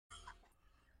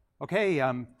Okay,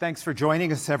 thanks for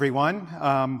joining us, everyone.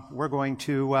 We're going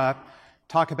to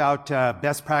talk about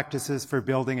best practices for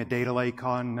building a data lake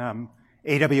on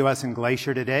AWS and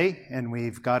Glacier today, and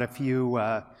we've got a few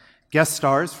guest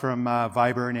stars from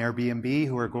Viber and Airbnb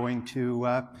who are going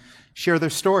to share their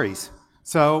stories.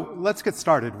 So let's get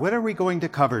started. What are we going to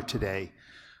cover today?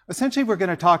 Essentially, we're going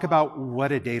to talk about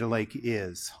what a data lake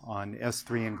is on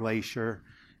S3 and Glacier,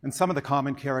 and some of the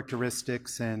common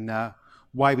characteristics and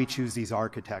why we choose these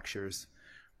architectures.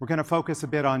 We're going to focus a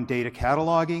bit on data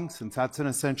cataloging, since that's an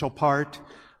essential part.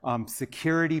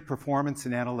 Security, performance,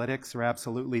 and analytics are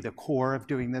absolutely the core of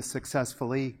doing this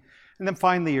successfully. And then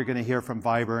finally, you're going to hear from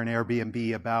Viber and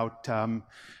Airbnb about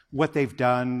what they've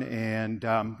done, and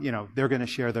they're going to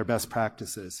share their best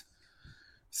practices.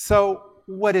 So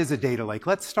what is a data lake?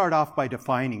 Let's start off by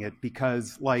defining it,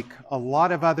 because like a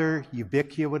lot of other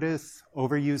ubiquitous,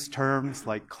 overused terms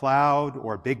like cloud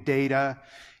or big data,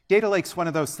 data lake's one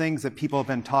of those things that people have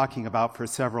been talking about for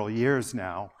several years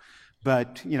now.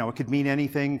 But it could mean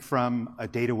anything from a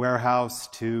data warehouse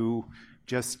to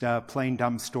just plain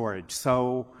dumb storage.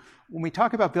 So when we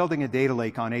talk about building a data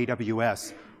lake on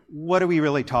AWS, what are we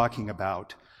really talking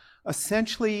about?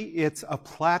 Essentially, it's a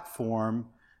platform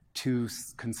to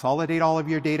consolidate all of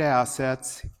your data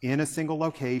assets in a single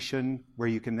location where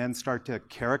you can then start to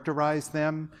characterize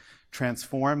them,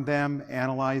 transform them,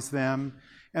 analyze them,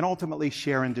 and ultimately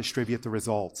share and distribute the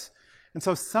results. And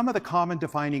so some of the common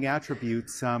defining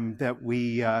attributes that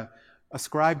we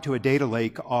ascribe to a data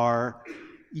lake are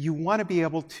you want to be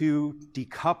able to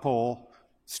decouple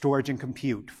storage and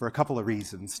compute for a couple of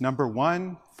reasons. Number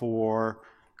one, for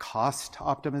cost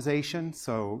optimization,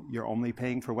 so you're only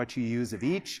paying for what you use of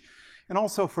each, and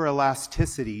also for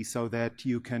elasticity, so that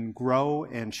you can grow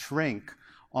and shrink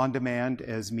on demand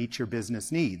as meet your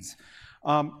business needs.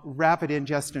 Rapid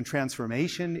ingest and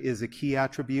transformation is a key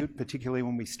attribute, particularly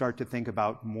when we start to think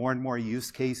about more and more use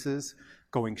cases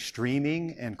going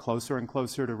streaming and closer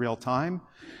to real time.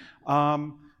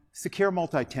 Secure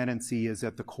multi-tenancy is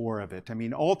at the core of it. I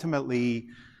mean, ultimately,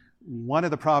 one of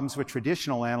the problems with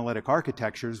traditional analytic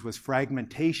architectures was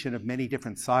fragmentation of many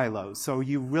different silos. So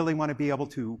you really want to be able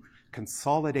to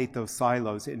consolidate those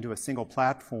silos into a single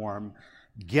platform,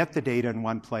 get the data in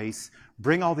one place,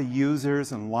 bring all the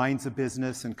users and lines of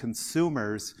business and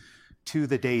consumers to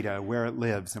the data where it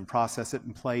lives and process it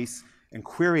in place and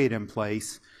query it in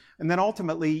place. And then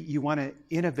ultimately, you want to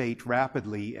innovate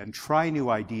rapidly and try new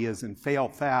ideas and fail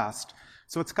fast.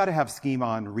 So it's got to have schema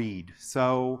on read.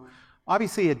 So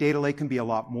obviously, a data lake can be a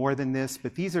lot more than this,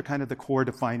 but these are kind of the core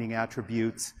defining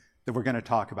attributes that we're going to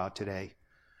talk about today.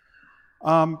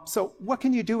 So what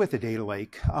can you do with a data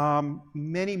lake?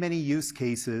 Many use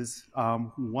cases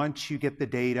once you get the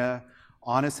data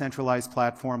on a centralized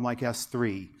platform like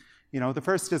S3. The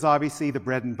first is obviously the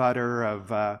bread and butter of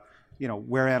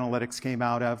where analytics came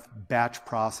out of, batch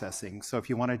processing. So if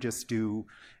you want to just do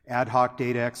ad hoc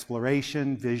data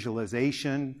exploration,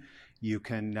 visualization, you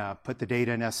can put the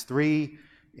data in S3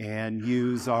 and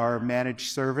use our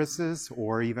managed services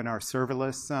or even our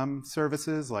serverless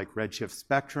services like Redshift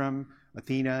Spectrum,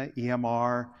 Athena,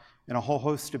 EMR, and a whole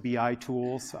host of BI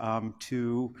tools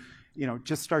to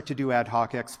just start to do ad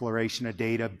hoc exploration of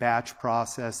data, batch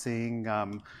processing,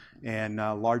 and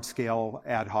large-scale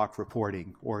ad hoc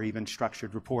reporting or even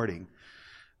structured reporting.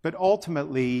 But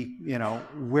ultimately,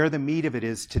 where the meat of it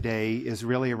is today is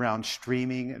really around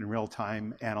streaming and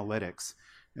real-time analytics.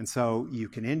 And so you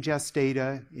can ingest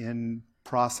data and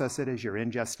process it as you're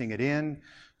ingesting it in,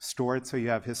 store it so you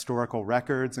have historical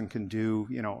records and can do,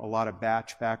 a lot of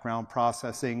batch background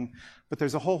processing. But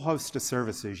there's a whole host of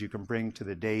services you can bring to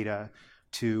the data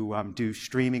to do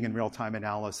streaming and real-time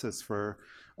analysis for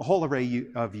a whole array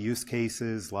of use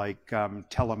cases, like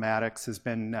telematics has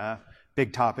been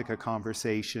big topic of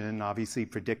conversation, obviously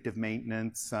predictive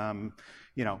maintenance,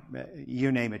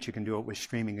 you name it, you can do it with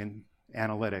streaming and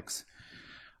analytics.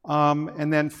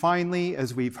 And then finally,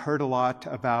 as we've heard a lot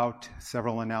about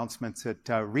several announcements at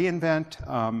re:Invent,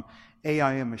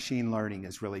 AI and machine learning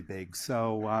is really big.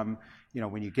 So,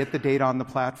 when you get the data on the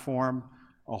platform,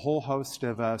 a whole host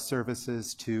of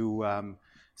services to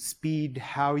speed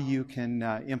how you can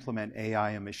implement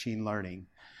AI and machine learning.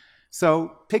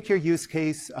 So pick your use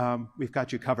case, we've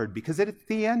got you covered, because at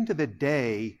the end of the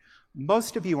day,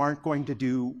 most of you aren't going to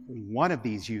do one of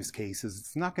these use cases.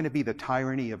 It's not going to be the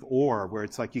tyranny of or, where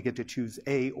it's like you get to choose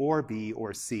A or B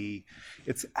or C.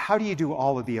 It's how do you do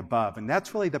all of the above? And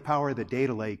that's really the power of the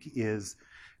data lake, is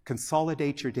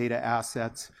consolidate your data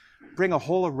assets, bring a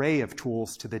whole array of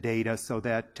tools to the data so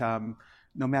that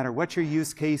no matter what your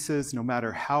use case is, no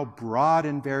matter how broad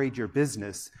and varied your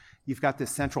business, you've got this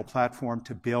central platform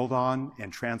to build on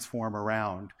and transform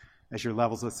around as your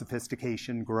levels of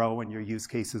sophistication grow and your use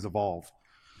cases evolve.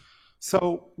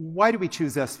 So why do we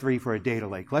choose S3 for a data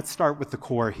lake? Let's start with the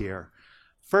core here.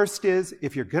 First is,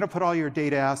 if you're going to put all your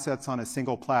data assets on a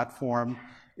single platform,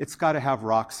 it's got to have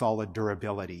rock solid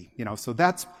durability. So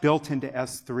that's built into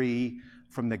S3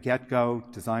 from the get-go,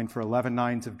 designed for 11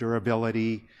 nines of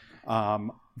durability,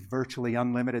 virtually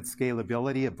unlimited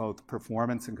scalability of both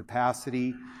performance and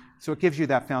capacity. So it gives you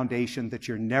that foundation that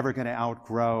you're never going to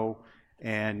outgrow,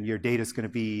 and your data is going to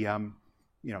be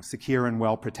secure and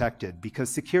well protected, because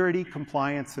security,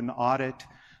 compliance, and audit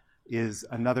is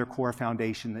another core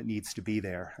foundation that needs to be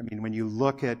there. I mean, when you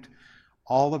look at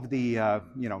all of the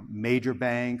major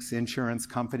banks, insurance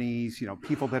companies,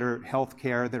 people that are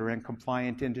healthcare, that are in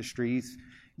compliant industries,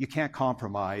 you can't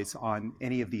compromise on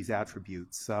any of these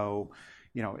attributes. So,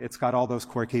 it's got all those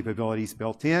core capabilities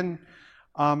built in.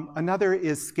 Another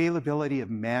is scalability of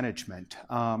management,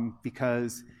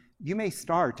 because you may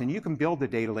start, and you can build a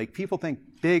data lake. People think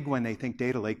big when they think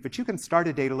data lake, but you can start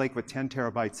a data lake with 10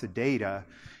 terabytes of data,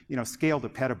 scale to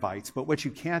petabytes. But what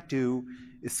you can't do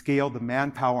is scale the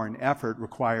manpower and effort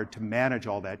required to manage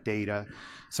all that data.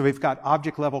 So we've got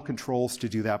object level controls to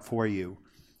do that for you.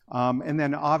 And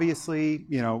then obviously,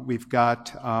 we've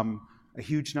got a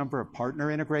huge number of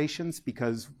partner integrations,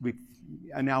 because we've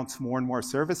announced more and more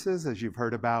services, as you've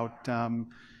heard about,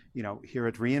 here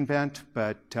at re:Invent.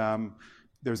 But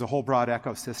there's a whole broad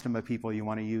ecosystem of people you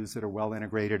want to use that are well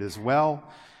integrated as well.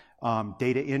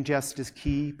 Data ingest is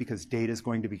key, because data is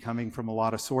going to be coming from a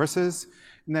lot of sources.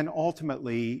 And then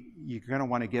ultimately, you're going to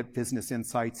want to get business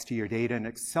insights to your data and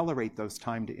accelerate those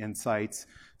time to insights.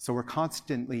 So we're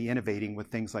constantly innovating with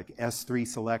things like S3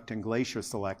 Select and Glacier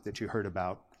Select that you heard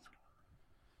about.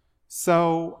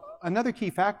 So another key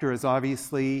factor is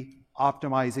obviously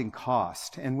optimizing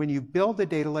cost. And when you build a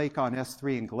data lake on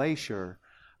S3 and Glacier,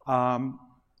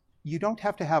 you don't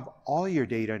have to have all your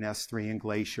data in S3 and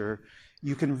Glacier.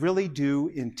 You can really do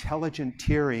intelligent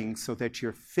tiering so that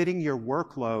you're fitting your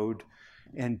workload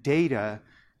and data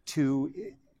to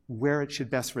where it should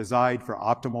best reside for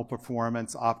optimal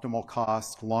performance, optimal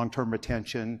cost, long-term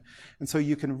retention. And so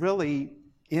you can really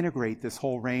integrate this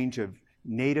whole range of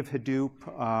native Hadoop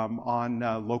on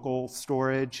local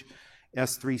storage,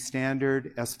 S3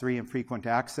 standard, S3 infrequent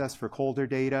access for colder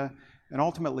data, and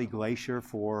ultimately Glacier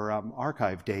for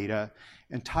archive data,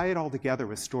 and tie it all together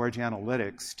with storage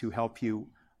analytics to help you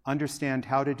understand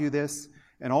how to do this,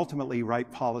 and ultimately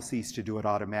write policies to do it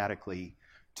automatically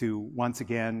to, once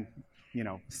again,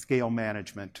 scale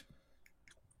management.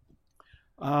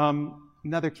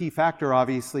 Another key factor,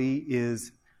 obviously,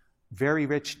 is very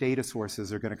rich data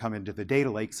sources are going to come into the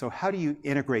data lake. So how do you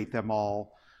integrate them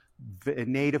all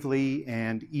natively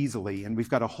and easily? And we've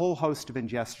got a whole host of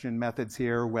ingestion methods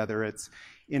here, whether it's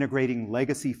integrating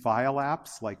legacy file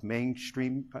apps like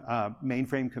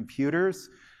mainframe computers.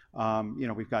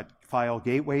 We've got file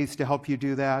gateways to help you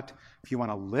do that. If you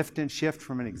want to lift and shift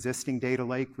from an existing data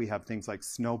lake, we have things like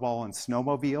Snowball and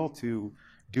Snowmobile to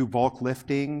do bulk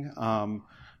lifting.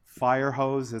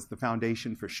 Firehose is the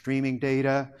foundation for streaming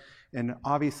data. And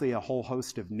obviously a whole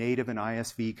host of native and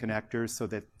ISV connectors so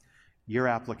that your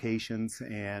applications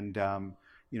and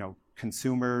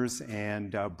consumers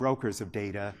and brokers of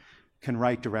data can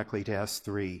write directly to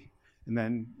S3. And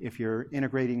then if you're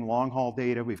integrating long-haul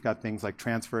data, we've got things like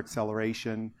transfer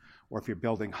acceleration, or if you're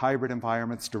building hybrid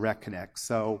environments, direct connect.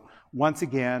 So once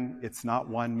again, it's not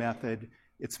one method,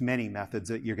 it's many methods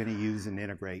that you're going to use and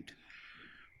integrate.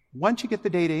 Once you get the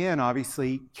data in,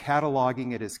 obviously,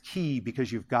 cataloging it is key,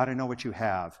 because you've got to know what you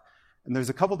have. And there's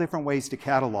a couple different ways to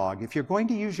catalog. If you're going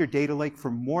to use your data lake for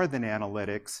more than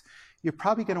analytics, you're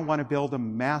probably going to want to build a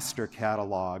master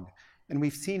catalog. And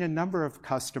we've seen a number of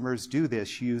customers do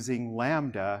this using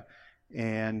Lambda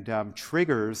and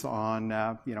triggers on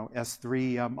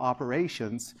S3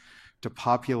 operations to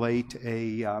populate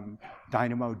a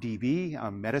DynamoDB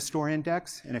Metastore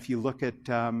index. And if you look at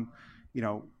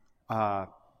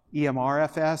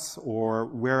EMRFS or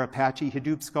where Apache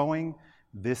Hadoop's going,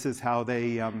 this is how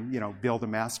they build a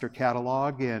master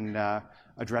catalog and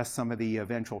address some of the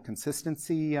eventual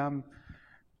consistency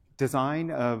design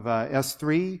of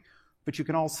S3. But you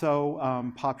can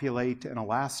also populate an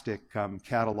Elastic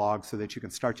catalog so that you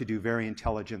can start to do very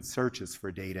intelligent searches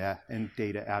for data and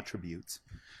data attributes.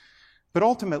 But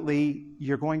ultimately,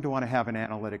 you're going to want to have an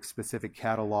analytics-specific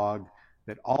catalog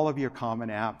that all of your common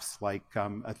apps like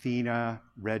Athena,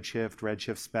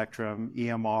 Redshift Spectrum,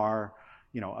 EMR,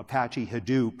 Apache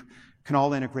Hadoop can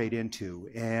all integrate into.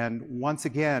 And once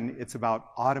again, it's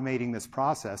about automating this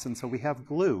process. And so we have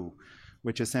Glue,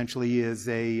 which essentially is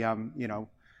a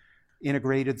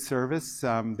integrated service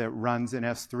that runs in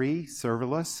S3,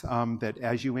 serverless, that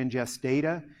as you ingest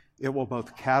data, it will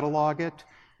both catalog it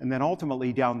and then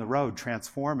ultimately down the road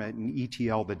transform it and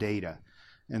ETL the data.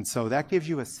 And so that gives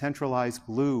you a centralized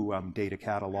Glue data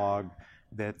catalog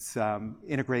that's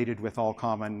integrated with all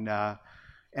common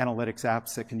analytics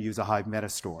apps that can use a Hive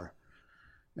Metastore.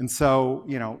 And so,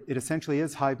 it essentially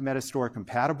is Hive Metastore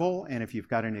compatible, and if you've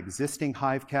got an existing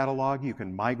Hive catalog, you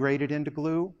can migrate it into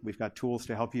Glue. We've got tools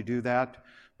to help you do that,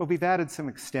 but we've added some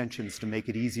extensions to make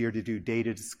it easier to do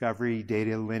data discovery,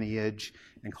 data lineage,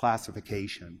 and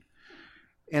classification.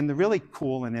 And the really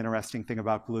cool and interesting thing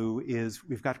about Glue is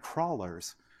we've got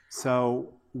crawlers.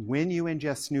 So when you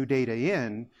ingest new data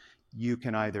in, you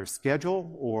can either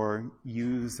schedule or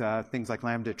use things like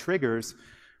Lambda triggers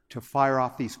to fire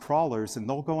off these crawlers, and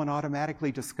they'll go and automatically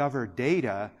discover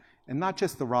data, and not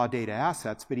just the raw data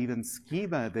assets, but even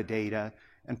schema the data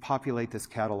and populate this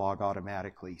catalog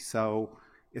automatically. So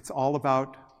it's all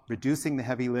about reducing the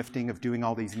heavy lifting of doing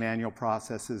all these manual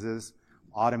processes,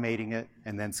 automating it,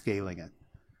 and then scaling it.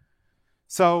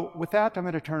 So with that, I'm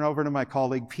going to turn over to my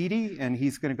colleague, Petey, and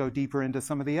he's going to go deeper into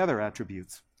some of the other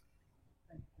attributes.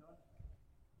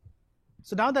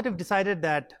 So now that we've decided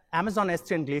that Amazon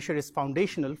S3 and Glacier is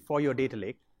foundational for your data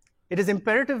lake, it is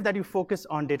imperative that you focus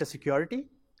on data security,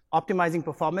 optimizing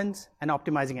performance, and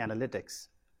optimizing analytics.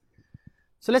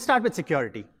 So let's start with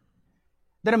security.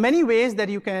 There are many ways that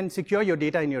you can secure your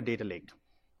data in your data lake,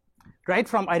 right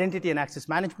from identity and access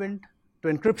management, to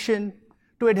encryption,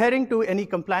 to adhering to any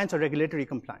compliance or regulatory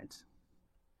compliance.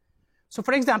 So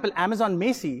for example, Amazon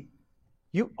Macie,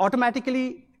 you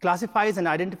automatically classifies and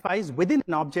identifies within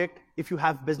an object if you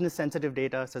have business-sensitive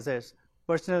data, such as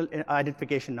personal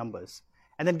identification numbers,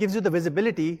 and then gives you the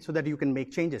visibility so that you can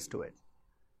make changes to it.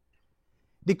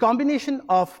 The combination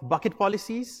of bucket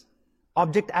policies,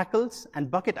 object ACLs,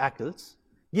 and bucket ACLs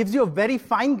gives you a very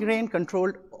fine-grained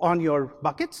control on your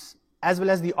buckets, as well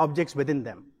as the objects within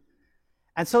them.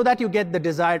 And so that you get the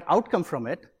desired outcome from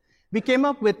it, we came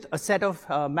up with a set of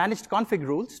managed config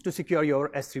rules to secure your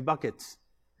S3 buckets.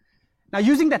 Now,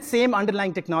 using that same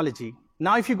underlying technology,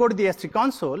 now if you go to the S3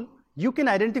 console, you can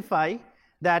identify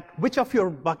that which of your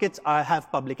buckets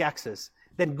have public access,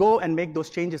 then go and make those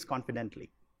changes confidently.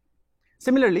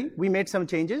 Similarly, we made some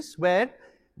changes where,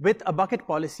 with a bucket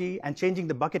policy and changing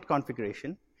the bucket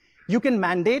configuration, you can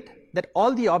mandate that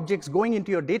all the objects going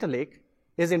into your data lake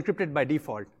is encrypted by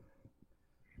default.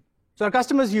 So our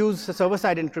customers use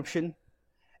server-side encryption,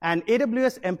 and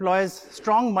AWS employs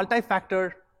strong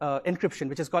multi-factor encryption,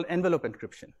 which is called envelope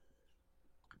encryption.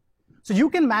 So you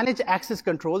can manage access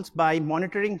controls by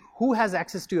monitoring who has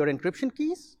access to your encryption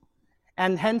keys,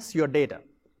 and hence your data.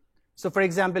 So for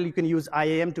example, you can use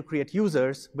IAM to create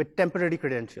users with temporary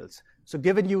credentials. So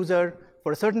given user,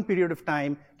 for a certain period of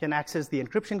time, can access the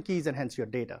encryption keys and hence your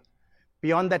data.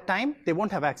 Beyond that time, they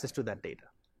won't have access to that data.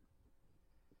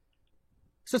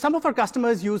 So some of our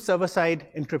customers use server-side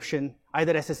encryption,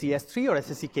 either SSE S3 or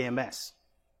SSE KMS.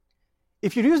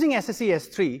 If you're using SSE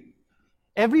S3,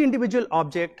 every individual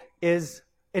object is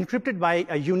encrypted by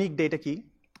a unique data key,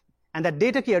 and that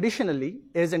data key additionally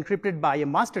is encrypted by a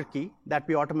master key that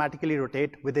we automatically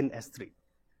rotate within S3.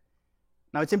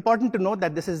 Now, it's important to note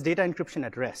that this is data encryption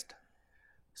at rest.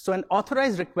 So an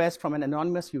authorized request from an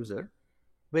anonymous user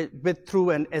through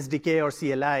an SDK or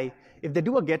CLI, if they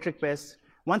do a GET request,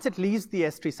 once it leaves the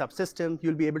S3 subsystem,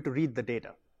 you'll be able to read the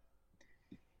data.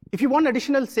 If you want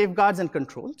additional safeguards and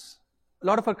controls, a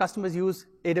lot of our customers use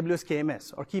AWS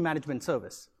KMS, or Key Management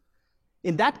Service.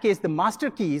 In that case, the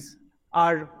master keys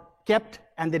are kept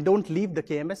and they don't leave the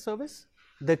KMS service.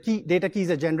 The data keys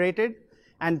are generated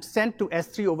and sent to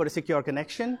S3 over a secure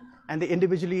connection, and they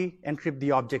individually encrypt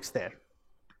the objects there.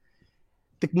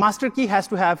 The master key has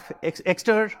to have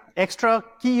extra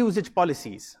key usage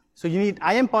policies. So you need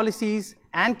IAM policies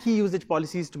and key usage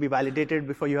policies to be validated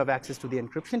before you have access to the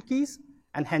encryption keys,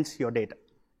 and hence your data.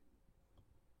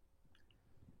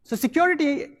 So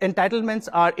security entitlements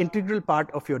are integral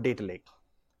part of your data lake.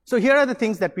 So here are the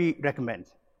things that we recommend.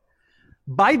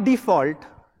 By default,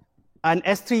 an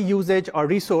S3 usage or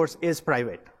resource is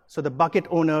private. So the bucket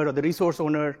owner or the resource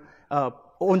owner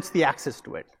owns the access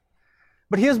to it.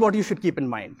 But here's what you should keep in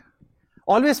mind.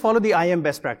 Always follow the IAM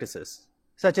best practices,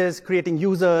 such as creating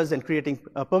users and creating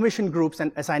permission groups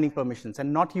and assigning permissions,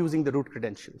 and not using the root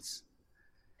credentials.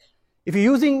 If you're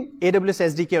using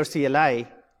AWS SDK or CLI,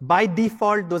 by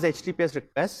default, those HTTPS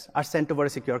requests are sent over a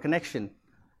secure connection.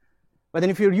 But then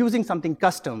if you're using something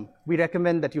custom, we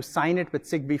recommend that you sign it with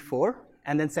SigB4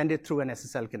 and then send it through an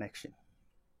SSL connection.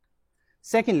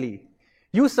 Secondly,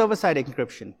 use server-side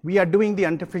encryption. We are doing the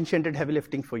undifferentiated heavy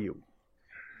lifting for you.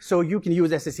 So you can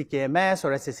use SSE KMS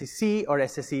or SSE C or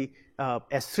SSE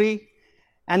S3.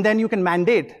 And then you can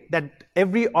mandate that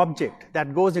every object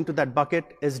that goes into that bucket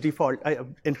is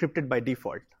encrypted by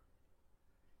default.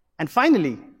 And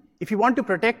finally, if you want to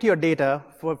protect your data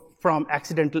from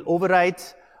accidental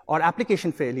overwrites or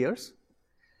application failures,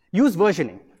 use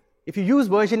versioning. If you use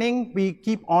versioning, we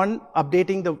keep on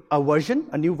updating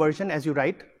a new version as you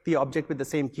write the object with the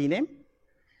same key name.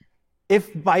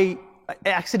 If by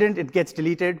accident it gets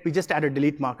deleted, we just add a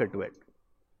delete marker to it.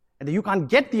 And you can't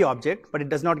get the object, but it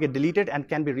does not get deleted and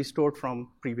can be restored from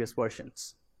previous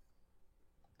versions.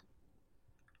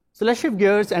 So let's shift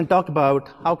gears and talk about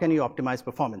how can you optimize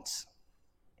performance.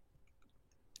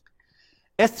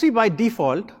 S3 by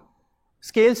default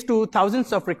scales to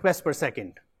thousands of requests per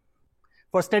second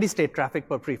for steady state traffic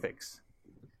per prefix.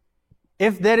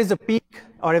 If there is a peak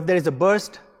or if there is a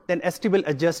burst, then S3 will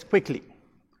adjust quickly.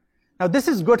 Now this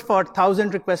is good for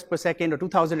 1,000 requests per second or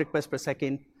 2,000 requests per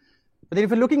second. But then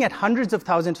if you're looking at hundreds of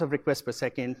thousands of requests per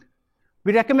second,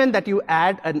 we recommend that you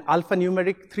add an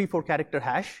alphanumeric 3-4 character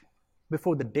hash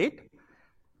before the date.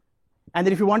 And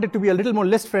then if you want it to be a little more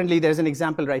list friendly, there's an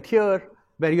example right here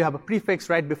where you have a prefix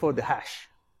right before the hash.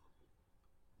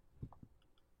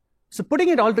 So putting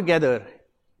it all together,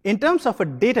 in terms of a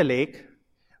data lake,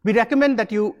 we recommend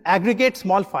that you aggregate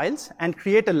small files and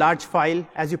create a large file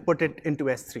as you put it into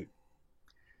S3.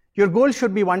 Your goal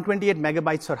should be 128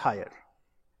 megabytes or higher.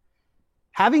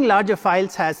 Having larger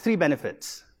files has 3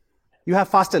 benefits. You have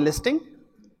faster listing,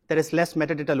 there is less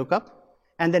metadata lookup,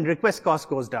 and then request cost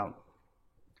goes down.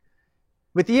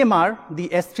 With EMR, the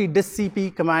S3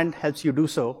 distcp command helps you do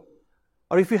so.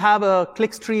 Or if you have a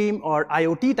clickstream or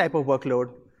IoT type of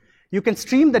workload, you can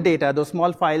stream the data, those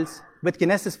small files, with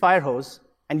Kinesis Firehose,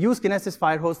 and use Kinesis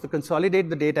Firehose to consolidate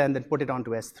the data and then put it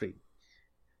onto S3.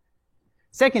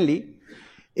 Secondly,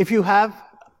 if you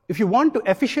want to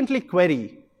efficiently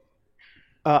query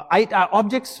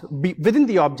objects within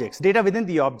the objects, data within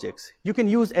the objects, you can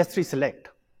use S3 Select.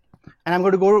 And I'm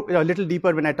going to go a little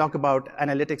deeper when I talk about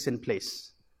analytics in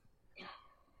place.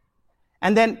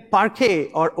 And then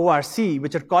Parquet or ORC,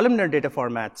 which are columnar data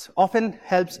formats, often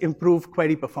helps improve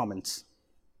query performance.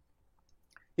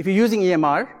 If you're using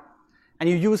EMR and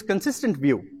you use consistent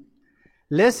view,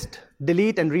 list,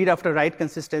 delete, and read after write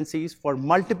consistencies for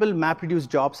multiple MapReduce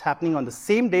jobs happening on the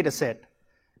same data set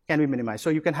can be minimized. So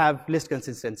you can have list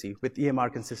consistency with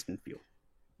EMR consistent view.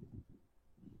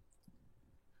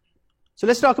 So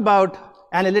let's talk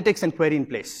about analytics and query in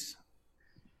place.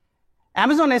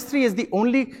 Amazon S3 is the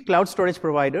only cloud storage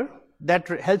provider that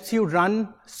helps you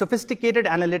run sophisticated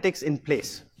analytics in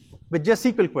place with just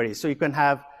SQL queries. So you can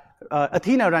have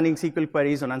Athena running SQL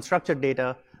queries on unstructured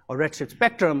data, or Redshift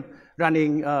Spectrum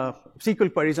running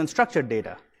SQL queries on structured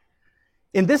data.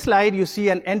 In this slide, you see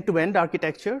an end-to-end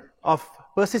architecture of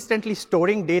persistently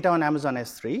storing data on Amazon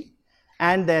S3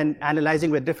 and then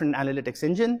analyzing with different analytics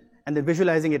engine and then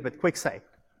visualizing it with QuickSight.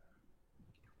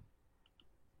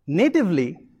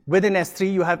 Natively, within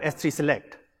S3, you have S3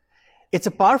 Select. It's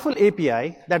a powerful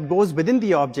API that goes within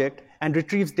the object and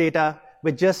retrieves data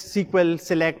with just SQL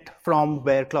select from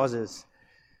where clauses.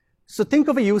 So think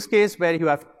of a use case where you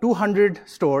have 200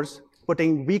 stores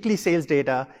putting weekly sales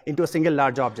data into a single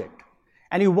large object.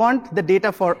 And you want the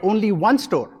data for only one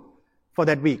store for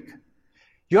that week.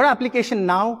 Your application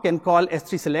now can call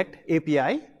S3 Select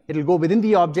API. It'll go within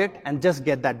the object and just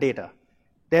get that data,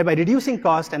 thereby reducing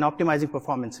cost and optimizing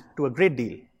performance to a great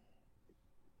deal.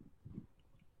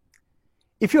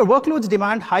 If your workloads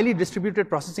demand highly distributed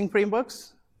processing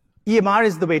frameworks, EMR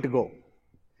is the way to go.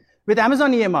 With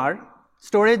Amazon EMR,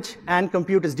 storage and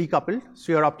compute is decoupled,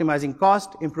 so you're optimizing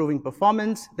cost, improving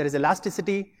performance, there is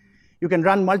elasticity. You can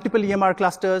run multiple EMR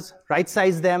clusters,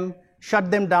 right-size them,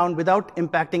 shut them down without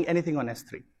impacting anything on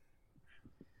S3.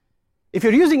 If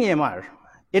you're using EMR,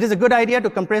 it is a good idea to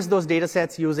compress those data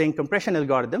sets using compression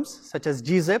algorithms, such as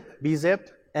gzip, bzip,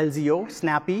 LZO,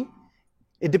 Snappy.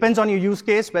 It depends on your use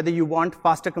case, whether you want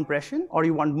faster compression or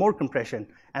you want more compression,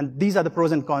 and these are the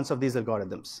pros and cons of these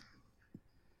algorithms.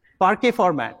 Parquet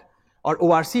format or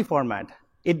ORC format,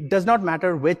 it does not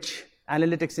matter which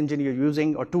analytics engine you're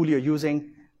using or tool you're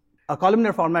using. A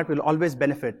columnar format will always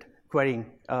benefit querying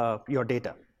your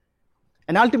data.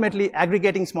 And ultimately,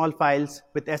 aggregating small files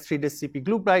with S3 distcp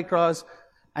glue bycross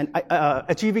and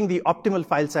achieving the optimal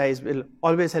file size will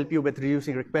always help you with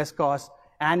reducing request costs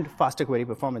and faster query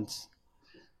performance.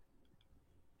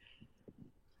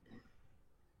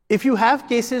 If you have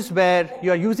cases where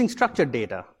you are using structured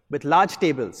data with large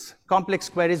tables, complex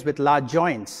queries with large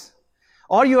joins,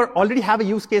 or you already have a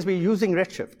use case where you're using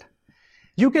Redshift,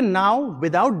 you can now,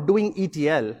 without doing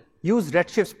ETL, use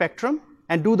Redshift Spectrum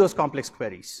and do those complex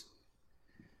queries.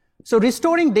 So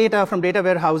restoring data from data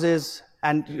warehouses,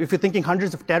 and if you're thinking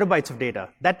hundreds of terabytes of data,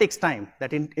 that takes time,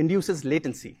 that induces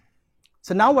latency.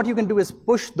 So now what you can do is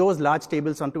push those large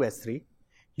tables onto S3,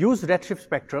 use Redshift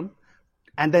Spectrum,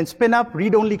 and then spin up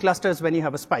read-only clusters when you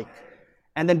have a spike,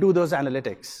 and then do those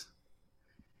analytics.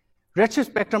 Redshift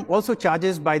Spectrum also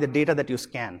charges by the data that you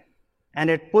scan, and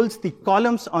it pulls the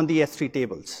columns on the S3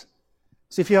 tables.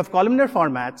 So if you have columnar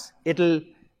formats, it'll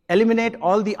eliminate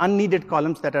all the unneeded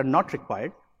columns that are not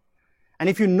required. And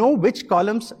if you know which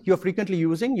columns you're frequently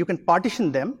using, you can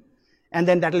partition them, and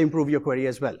then that'll improve your query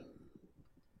as well.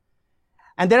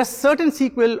 And there are certain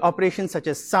SQL operations such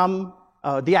as sum,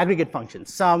 the aggregate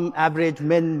functions, sum, average,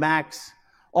 min, max,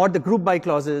 or the group by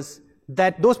clauses,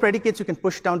 that those predicates you can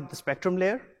push down to the spectrum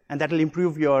layer, and that'll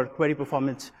improve your query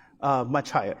performance much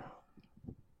higher.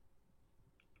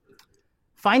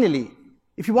 Finally,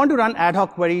 if you want to run ad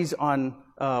hoc queries on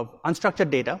unstructured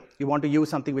data, you want to use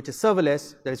something which is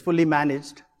serverless, that is fully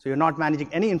managed, so you're not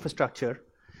managing any infrastructure.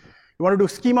 You want to do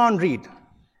schema on read,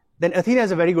 then Athena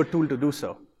is a very good tool to do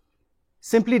so.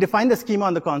 Simply define the schema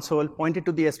on the console, point it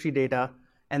to the S3 data,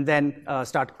 and then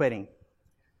start querying.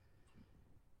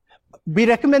 We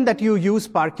recommend that you use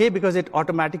Parquet because it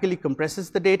automatically compresses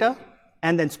the data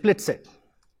and then splits it.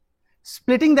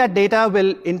 Splitting that data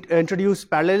will introduce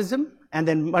parallelism, and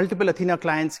then multiple Athena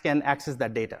clients can access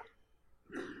that data.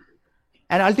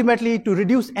 And ultimately, to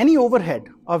reduce any overhead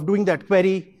of doing that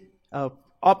query,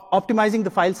 optimizing the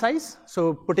file size,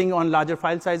 so putting on larger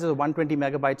file sizes of 120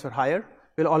 megabytes or higher,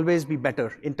 will always be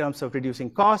better in terms of reducing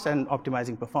costs and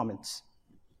optimizing performance.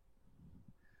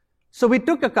 So we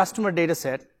took a customer data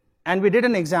set, and we did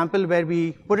an example where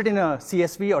we put it in a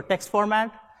CSV or text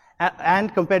format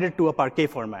and compared it to a Parquet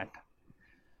format.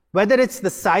 Whether it's the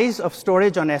size of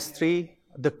storage on S3,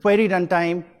 the query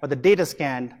runtime, or the data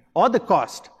scanned, or the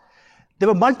cost, there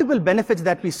were multiple benefits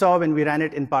that we saw when we ran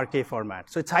it in Parquet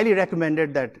format. So it's highly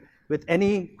recommended that with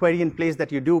any query in place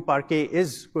that you do, Parquet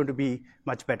is going to be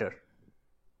much better.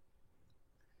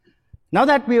 Now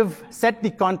that we have set the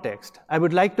context, I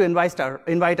would like to invite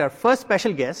our first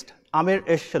special guest, Amir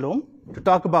Ish Shalom, to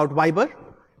talk about Vyber.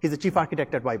 He's the chief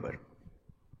architect at Vyber.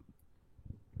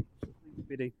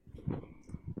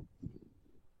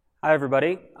 Hi,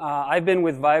 everybody. I've been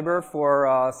with Vyber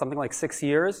for something like 6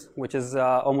 years, which is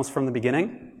almost from the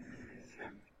beginning.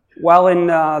 While in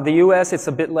the US it's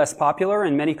a bit less popular,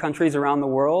 in many countries around the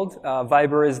world,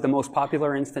 Vyber is the most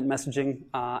popular instant messaging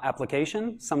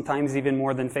application, sometimes even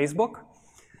more than Facebook.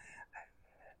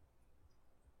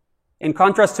 In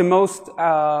contrast to most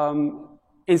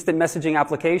instant messaging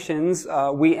applications,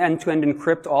 we end-to-end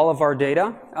encrypt all of our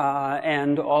data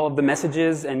and all of the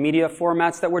messages and media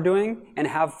formats that we're doing, and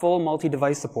have full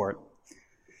multi-device support.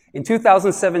 In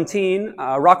 2017,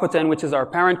 Rakuten, which is our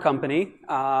parent company,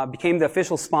 became the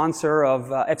official sponsor of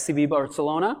FCB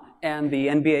Barcelona and the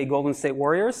NBA Golden State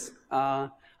Warriors.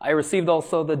 I received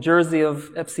also the jersey of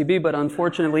FCB, but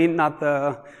unfortunately not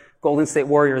the Golden State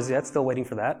Warriors yet, still waiting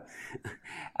for that.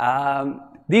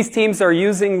 These teams are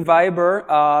using Vyber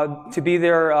to be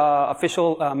their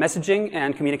official messaging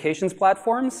and communications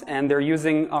platforms, and they're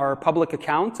using our public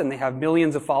account, and they have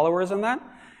millions of followers on that.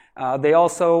 They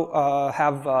also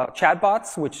have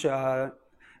chatbots, which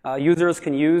users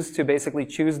can use to basically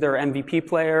choose their MVP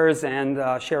players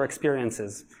and share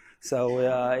experiences. So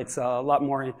it's a lot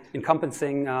more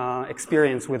encompassing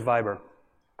experience with Vyber.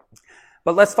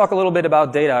 But let's talk a little bit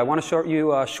about data. I want to show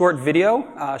you a short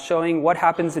video showing what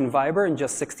happens in Vyber in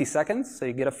just 60 seconds, so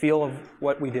you get a feel of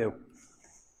what we do.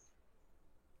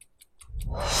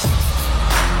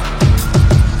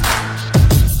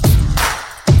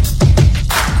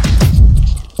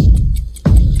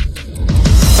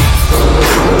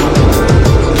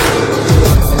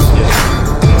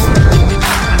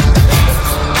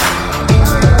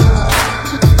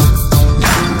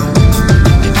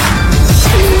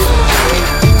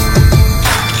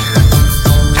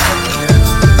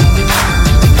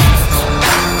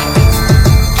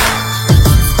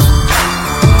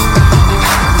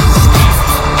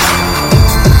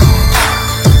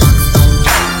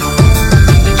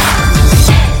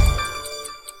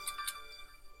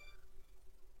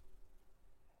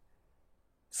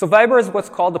 So Vyber is what's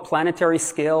called a planetary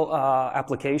scale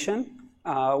application.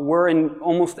 We're in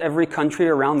almost every country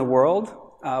around the world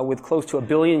with close to 1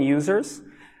 billion users.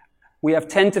 We have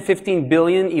 10 to 15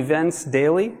 billion events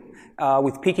daily,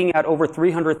 with peaking at over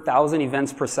 300,000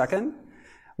 events per second.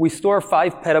 We store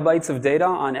 5 petabytes of data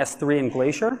on S3 and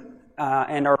Glacier,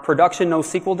 and our production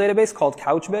NoSQL database called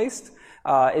Couchbase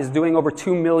is doing over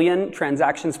 2 million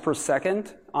transactions per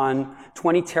second on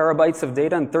 20 terabytes of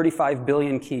data and 35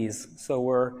 billion keys. So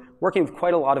we're working with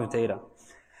quite a lot of data.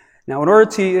 Now, in order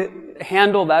to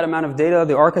handle that amount of data,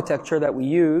 the architecture that we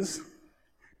use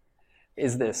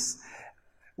is this.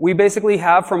 We basically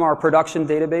have, from our production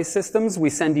database systems, we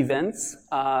send events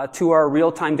to our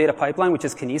real-time data pipeline, which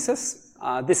is Kinesis.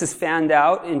 This is fanned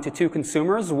out into two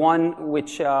consumers, one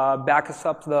which backs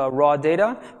up the raw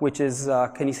data, which is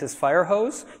Kinesis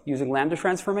Firehose, using Lambda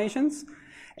transformations.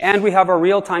 And we have our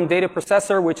real-time data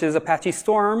processor, which is Apache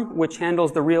Storm, which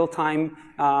handles the real-time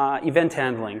event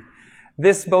handling.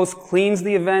 This both cleans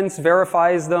the events,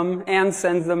 verifies them, and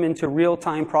sends them into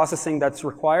real-time processing that's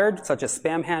required, such as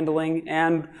spam handling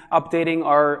and updating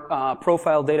our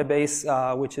profile database,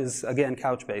 which is, again,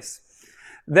 Couchbase.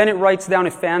 Then it writes down,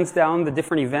 it fans down the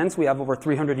different events. We have over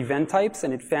 300 event types,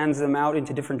 and it fans them out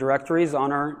into different directories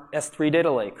on our S3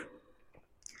 data lake.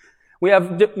 We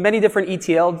have many different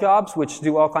ETL jobs, which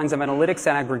do all kinds of analytics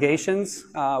and aggregations.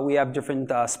 We have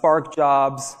different Spark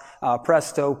jobs,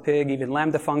 Presto, Pig, even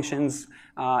Lambda functions.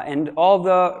 And all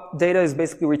the data is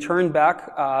basically returned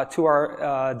back to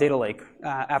our data lake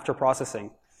after processing.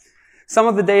 Some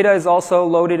of the data is also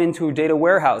loaded into data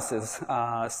warehouses,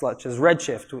 such as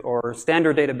Redshift or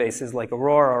standard databases like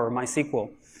Aurora or MySQL.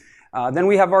 Then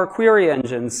we have our query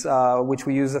engines, which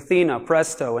we use Athena,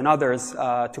 Presto, and others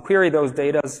to query those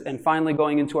data, and finally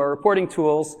going into our reporting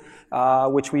tools,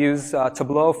 which we use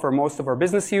Tableau for most of our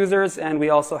business users, and we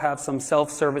also have some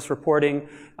self-service reporting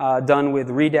done with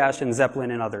Redash and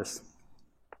Zeppelin and others.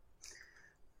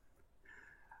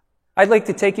 I'd like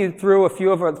to take you through a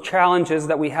few of our challenges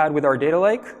that we had with our data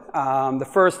lake. The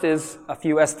first is a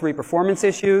few S3 performance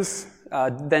issues,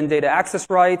 then data access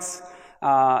rights,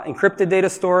 encrypted data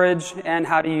storage, and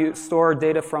how do you store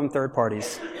data from third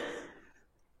parties.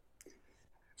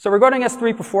 So regarding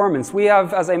S3 performance, we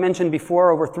have, as I mentioned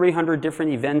before, over 300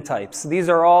 different event types. These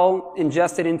are all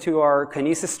ingested into our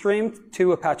Kinesis stream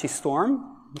to Apache Storm.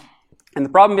 And the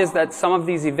problem is that some of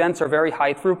these events are very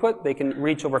high throughput. They can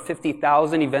reach over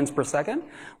 50,000 events per second,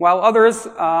 while others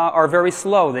are very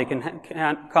slow. They can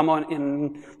come on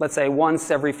in, let's say, once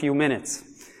every few minutes.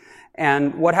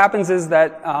 And what happens is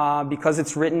that because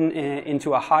it's written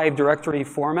into a Hive directory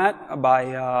format by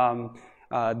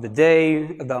the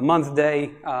day, the month,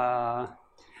 day,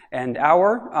 and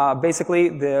hour, basically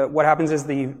what happens is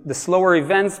the slower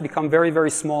events become very,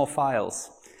 very small files.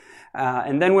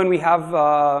 And then when we have,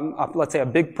 let's say, a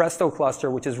big Presto cluster,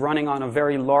 which is running on a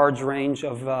very large range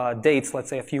of dates, let's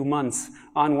say a few months,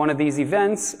 on one of these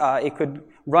events, it could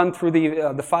run through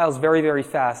the files very, very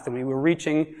fast. And we were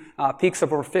reaching peaks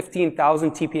of over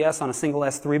 15,000 TPS on a single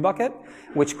S3 bucket,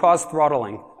 which caused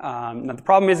throttling. Now the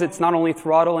problem is it's not only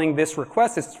throttling this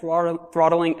request, it's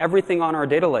throttling everything on our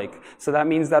data lake. So that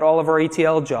means that all of our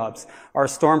ETL jobs, our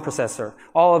Storm processor,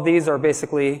 all of these are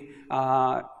basically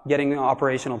getting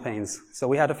operational pains. So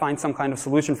we had to find some kind of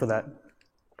solution for that.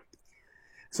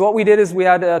 So what we did is we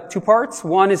had two parts.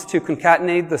 One is to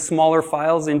concatenate the smaller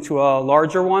files into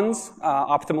larger ones,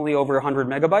 optimally over 100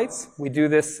 megabytes. We do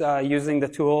this using the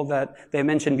tool that they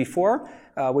mentioned before,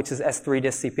 which is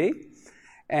S3DistCP.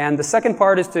 And the second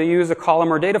part is to use a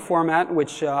columnar data format,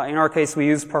 which in our case we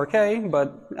use Parquet,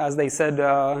 but as they said,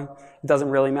 it doesn't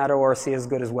really matter, ORC is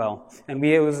good as well. And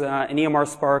we use an EMR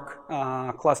Spark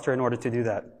cluster in order to do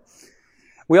that.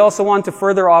 We also want to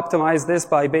further optimize this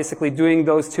by basically doing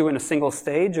those two in a single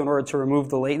stage in order to remove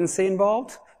the latency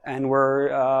involved. And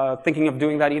we're thinking of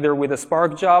doing that either with a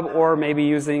Spark job or maybe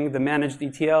using the managed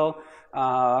ETL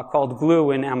called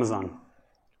Glue in Amazon.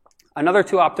 Another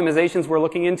two optimizations we're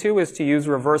looking into is to use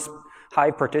reverse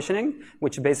Hive partitioning,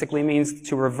 which basically means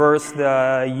to reverse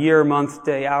the year, month,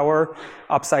 day, hour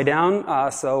upside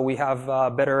down. So we have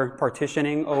better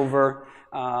partitioning over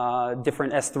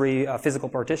different S3 physical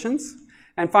partitions.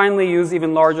 And finally, use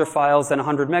even larger files than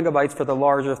 100 megabytes for the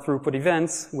larger throughput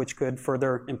events, which could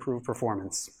further improve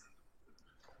performance.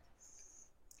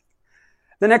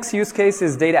 The next use case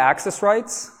is data access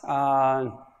rights.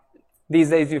 These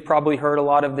days, you've probably heard a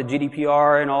lot of the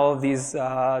GDPR and all of these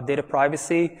data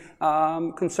privacy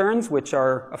concerns, which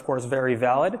are, of course, very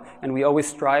valid. And we always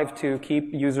strive to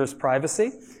keep users'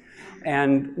 privacy.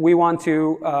 And we want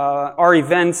to, our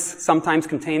events sometimes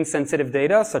contain sensitive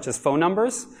data, such as phone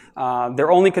numbers.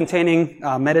 They're only containing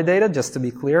metadata, just to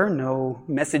be clear, no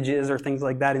messages or things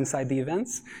like that inside the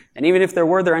events. And even if there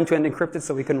were, they're end-to-end encrypted,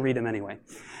 so we can read them anyway.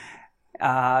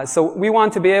 So we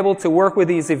want to be able to work with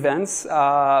these events,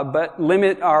 but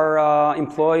limit our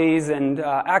employees and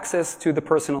access to the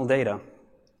personal data.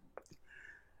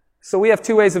 So we have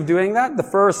two ways of doing that. The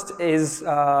first is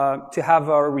to have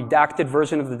a redacted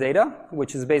version of the data,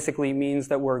 which is basically means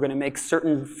that we're going to make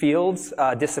certain fields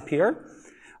disappear.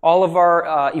 All of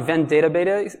our event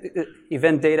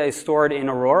data is stored in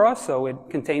Aurora, so it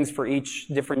contains for each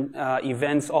different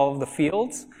events all of the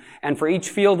fields. And for each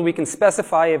field, we can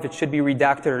specify if it should be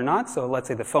redacted or not. So let's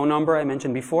say the phone number I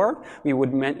mentioned before, we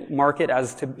would mark it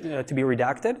as to be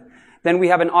redacted. Then we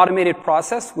have an automated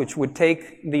process which would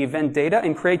take the event data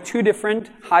and create two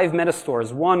different Hive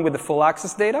metastores, one with the full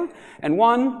access data and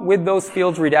one with those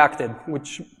fields redacted,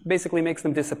 which basically makes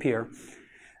them disappear.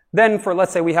 Then for,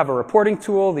 let's say we have a reporting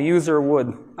tool, the user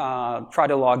would try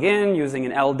to log in using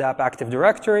an LDAP Active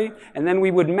Directory, and then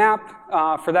we would map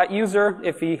for that user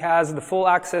if he has the full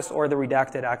access or the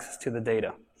redacted access to the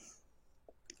data.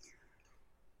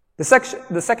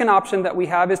 The second option that we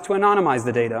have is to anonymize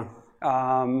the data.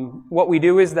 What we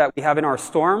do is that we have in our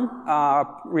Storm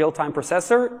real-time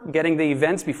processor getting the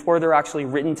events before they're actually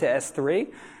written to S3.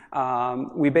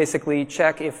 We basically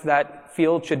check if that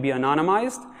field should be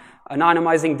anonymized.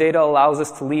 Anonymizing data allows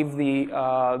us to leave the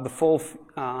full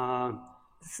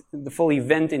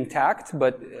event intact,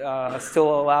 but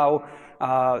still allow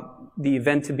the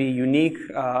event to be unique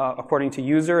according to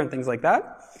user and things like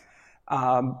that.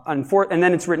 And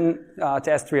then it's written to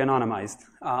S3 anonymized.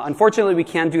 Unfortunately, we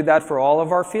can't do that for all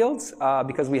of our fields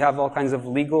because we have all kinds of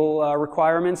legal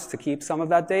requirements to keep some of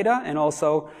that data, and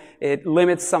also it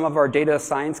limits some of our data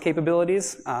science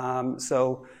capabilities.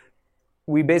 So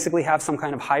we basically have some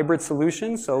kind of hybrid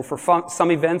solution. So for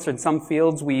some events and some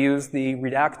fields, we use the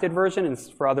redacted version, and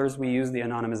for others, we use the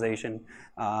anonymization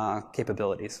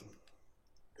capabilities.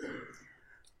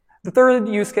 The third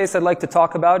use case I'd like to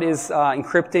talk about is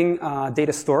encrypting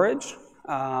data storage.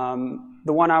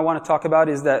 The one I want to talk about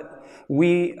is that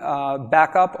we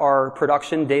back up our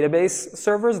production database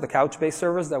servers, the Couchbase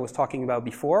servers that I was talking about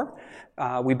before.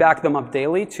 We back them up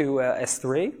daily to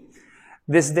S3.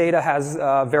 This data has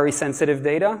very sensitive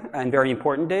data and very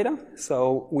important data,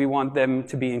 so we want them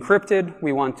to be encrypted.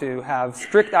 We want to have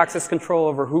strict access control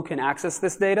over who can access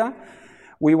this data.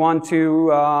 We want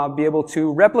to be able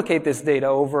to replicate this data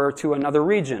over to another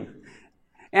region.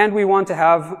 And we want to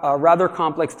have rather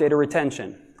complex data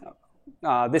retention.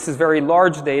 This is very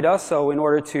large data, so in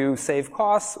order to save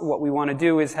costs, what we want to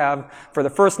do is have, for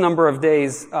the first number of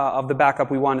days of the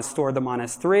backup, we want to store them on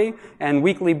S3, and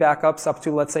weekly backups up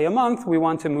to, let's say, a month, we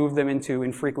want to move them into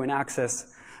infrequent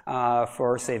access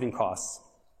for saving costs.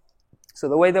 So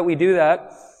the way that we do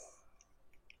that,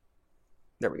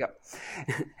 there we go,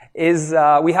 is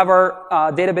we have our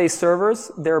database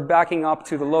servers. They're backing up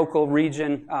to the local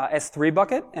region S3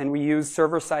 bucket, and we use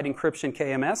server-side encryption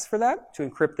KMS for that to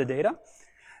encrypt the data.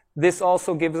 This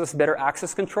also gives us better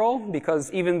access control because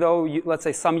even though, let's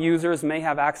say, some users may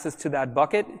have access to that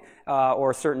bucket,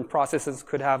 or certain processes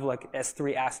could have like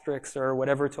S3 asterisks or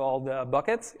whatever to all the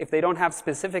buckets, if they don't have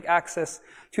specific access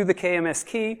to the KMS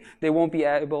key, they won't be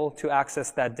able to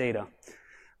access that data.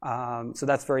 So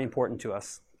that's very important to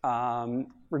us.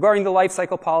 Regarding the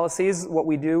lifecycle policies, what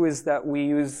we do is that we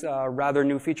use a rather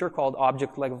new feature called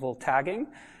object-level tagging,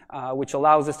 which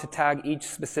allows us to tag each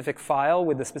specific file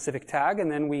with a specific tag,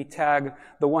 and then we tag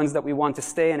the ones that we want to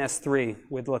stay in S3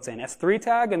 with, let's say, an S3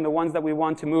 tag, and the ones that we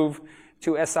want to move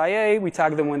to SIA, we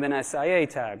tag them with an SIA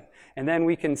tag. And then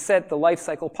we can set the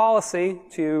lifecycle policy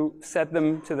to set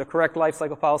them to the correct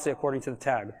lifecycle policy according to the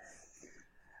tag.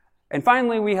 And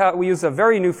finally, we use a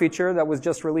very new feature that was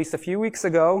just released a few weeks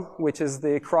ago, which is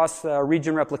the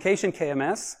cross-region replication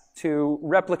KMS, to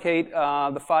replicate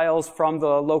the files from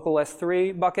the local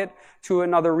S3 bucket to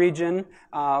another region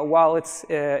while it's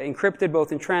encrypted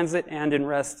both in transit and in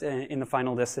rest in the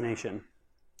final destination.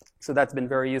 So that's been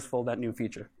very useful, that new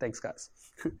feature. Thanks, guys.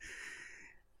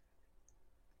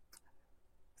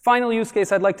 Final use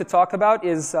case I'd like to talk about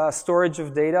is storage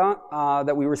of data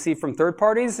that we receive from third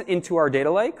parties into our data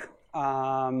lake.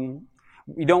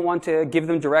 We don't want to give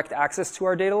them direct access to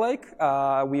our data lake.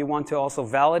 We want to also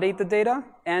validate the data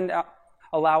and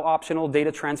allow optional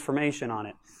data transformation on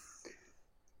it.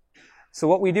 So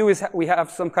what we do is we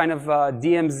have some kind of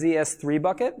DMZ S3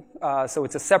 bucket. So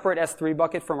it's a separate S3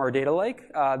 bucket from our data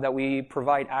lake that we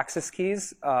provide access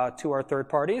keys to our third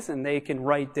parties, and they can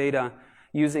write data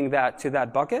using that to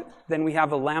that bucket. Then we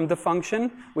have a Lambda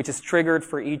function, which is triggered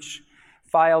for each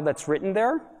file that's written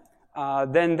there.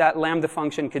 Then that Lambda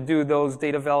function could do those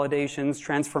data validations,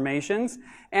 transformations,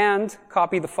 and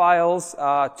copy the files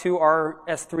to our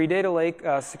S3 data lake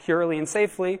securely and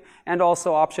safely, and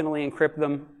also optionally encrypt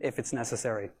them if it's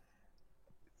necessary.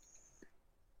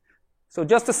 So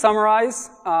just to summarize,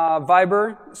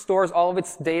 Vyber stores all of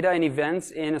its data and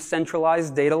events in a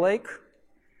centralized data lake.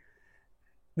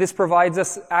 This provides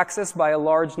us access by a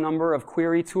large number of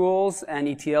query tools and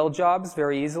ETL jobs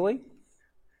very easily.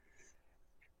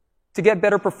 To get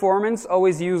better performance,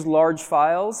 always use large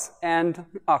files and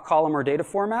column or data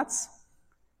formats.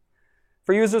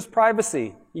 For users'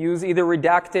 privacy, use either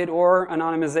redacted or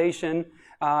anonymization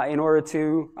in order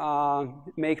to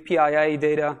make PII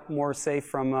data more safe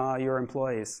from your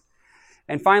employees.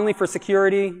 And finally, for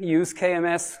security, use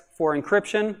KMS for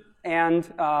encryption, and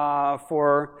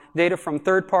for data from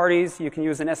third parties, you can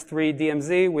use an S3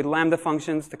 DMZ with Lambda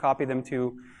functions to copy them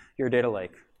to your data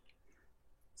lake.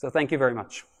 So thank you very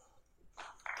much.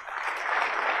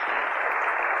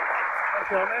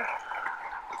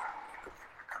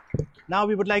 Now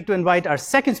we would like to invite our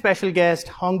second special guest,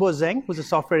 Hongbo Zheng, who's a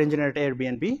software engineer at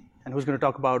Airbnb, and who's going to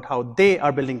talk about how they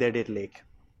are building their data lake.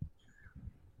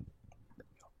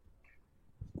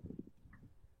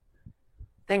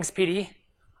 Thanks, PD.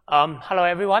 Hello,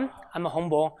 everyone. I'm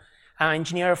Hongbo. I'm an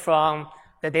engineer from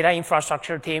the data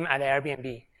infrastructure team at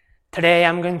Airbnb. Today,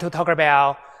 I'm going to talk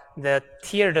about the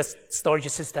tiered storage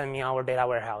system in our data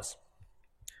warehouse.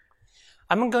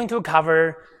 I'm going to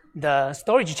cover the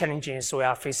storage challenges we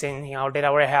are facing in our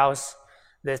data warehouse,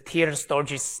 the tiered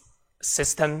storage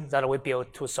system that we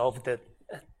built to solve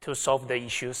the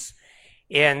issues,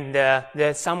 and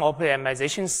some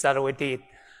optimizations that we did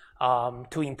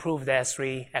to improve the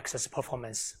S3 access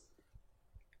performance.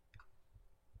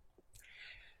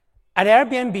 At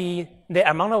Airbnb, the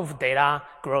amount of data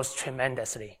grows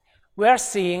tremendously. We are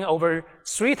seeing over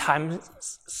three times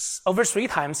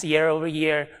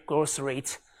year-over-year growth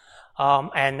rate,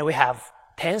 and we have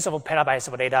tens of petabytes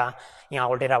of data in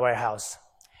our data warehouse.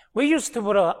 We used to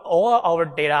put all our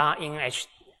data in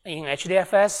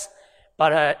HDFS,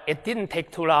 but it didn't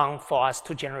take too long for us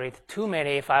to generate too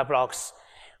many file blocks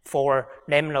for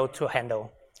Limnode to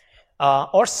handle.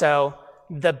 Also,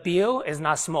 the bill is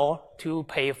not small to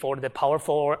pay for the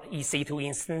powerful EC2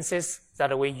 instances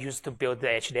that we used to build the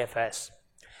HDFS.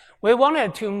 We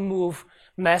wanted to move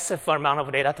massive amount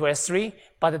of data to S3,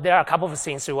 but there are a couple of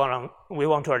things we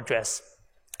want to address.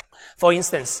 For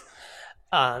instance,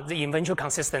 the eventual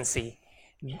consistency,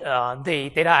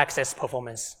 the data access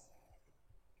performance.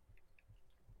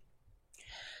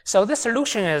 So the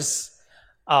solution is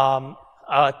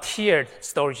a tiered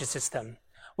storage system.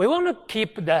 We want to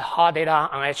keep the hot data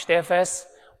on HDFS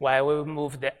while we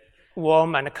move the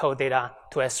warm and cold data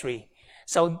to S3.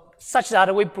 So such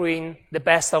that we bring the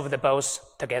best of the both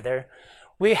together.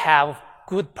 We have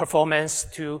good performance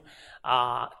to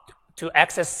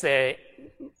access the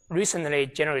recently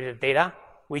generated data,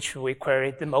 which we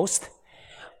queried the most.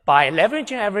 By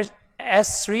leveraging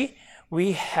S3,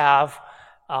 we have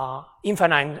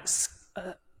infinite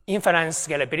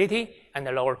scalability and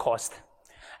a lower cost.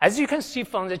 As you can see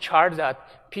from the chart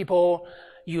that people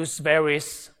use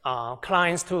various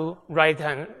clients to read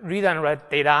and write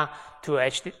data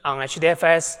on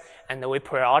HDFS, and we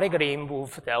periodically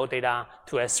move the old data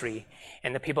to S3,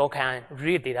 and the people can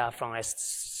read data from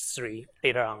S3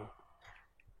 later on.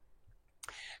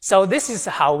 So this is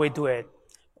how we do it.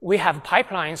 We have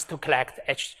pipelines to collect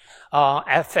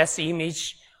FS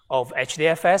image of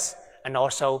HDFS and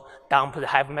also dump the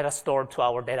Hive metastore to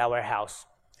our data warehouse.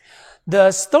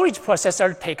 The storage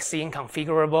processor takes in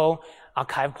configurable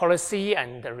archive policy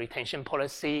and the retention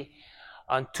policy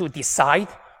to decide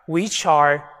which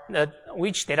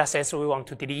data sets we want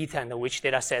to delete and which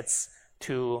data sets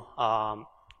to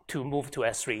move to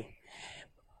S3.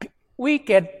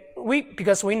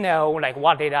 Because we know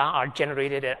what data are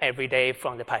generated every day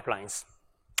from the pipelines.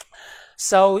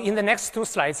 So in the next two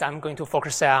slides, I'm going to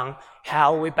focus on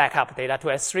how we back up data to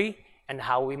S3 and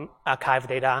how we archive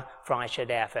data from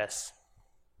HDFS.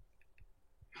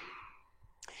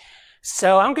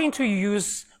 So I'm going to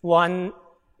use one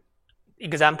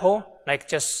example, like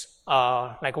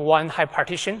one Hive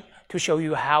partition, to show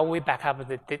you how we back up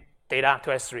the data to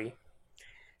S3.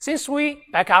 Since we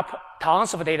back up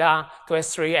tons of data to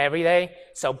S3 every day,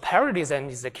 so parallelism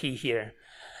is the key here.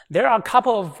 There are a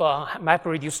couple of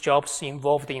MapReduce jobs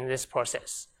involved in this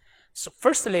process. So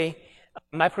firstly,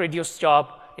 MapReduce job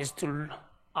is to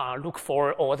look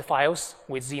for all the files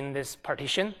within this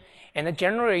partition and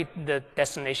generate the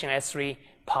destination S3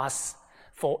 path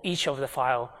for each of the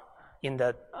file in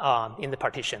the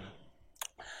partition.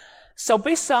 So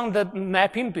based on the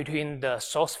mapping between the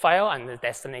source file and the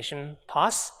destination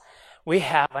path, we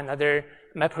have another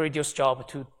MapReduce job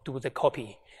to do the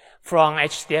copy from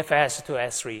HDFS to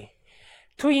S3.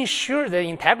 To ensure the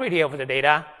integrity of the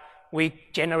data, we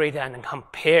generate and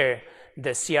compare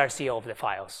the CRC of the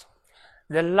files.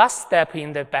 The last step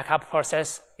in the backup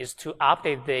process is to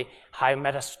update the Hive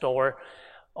metastore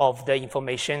of the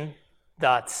information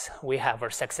that we have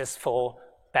a successful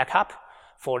backup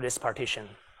for this partition.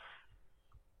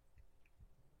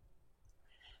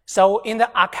 So in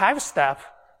the archive step,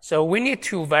 so we need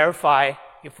to verify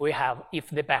if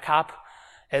the backup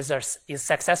is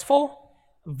successful,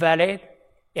 valid,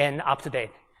 and up to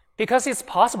date. Because it's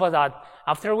possible that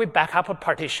after we back up a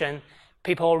partition,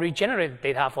 people regenerate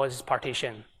data for this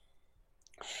partition.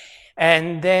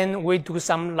 And then we do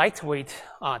some lightweight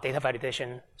data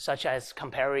validation, such as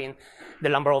comparing the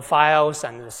number of files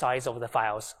and the size of the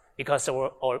files, because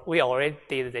we already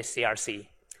did the CRC.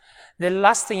 The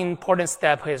last important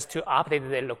step is to update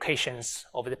the locations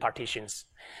of the partitions,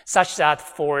 such that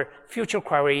for future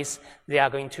queries, they are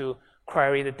going to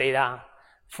query the data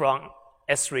from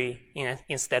S3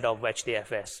 instead of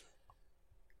HDFS.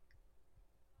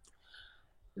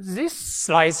 This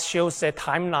slide shows a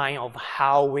timeline of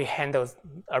how we handle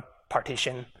our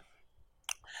partition.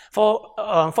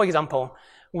 For example,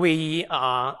 we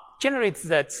generate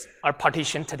our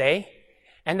partition today,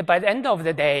 and by the end of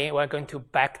the day, we're going to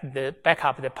back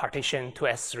up the partition to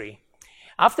S3.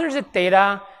 After the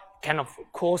data kind of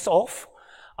cools off,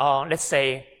 let's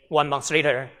say 1 month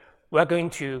later, we're going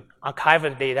to archive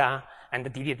the data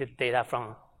and delete the data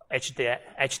from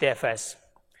HDFS.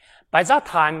 By that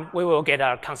time, we will get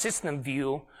a consistent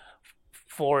view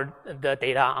for the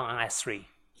data on S3.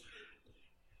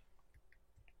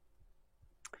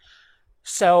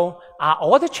 So are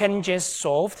all the challenges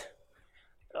solved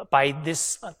by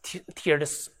this tiered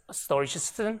storage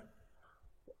system?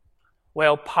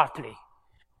 Well, partly,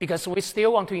 because we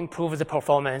still want to improve the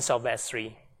performance of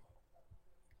S3.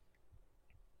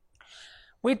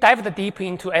 We dived deep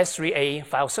into S3A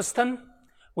file system,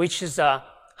 which is a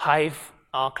Hive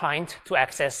client to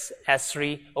access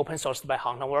S3 open sourced by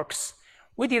HortonWorks.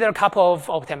 We did a couple of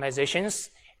optimizations,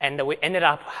 and we ended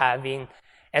up having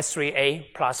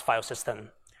S3A plus file system.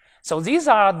 So these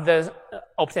are the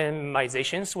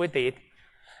optimizations we did,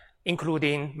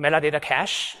 including metadata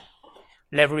cache,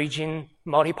 leveraging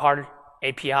multi-part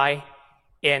API,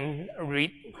 and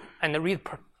read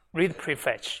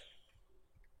prefetch.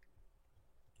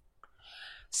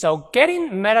 So getting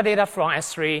metadata from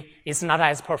S3 is not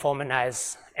as performant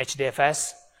as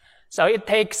HDFS. So it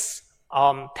takes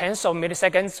tens of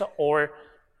milliseconds or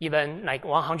even like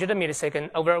 100 milliseconds,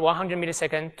 over 100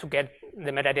 milliseconds to get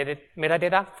the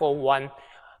metadata for one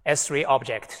S3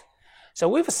 object. So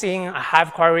we've seen a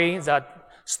Hive query that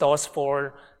stores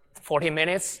for 40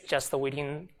 minutes just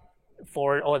waiting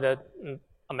for all the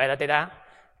metadata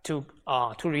to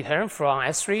return from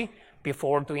S3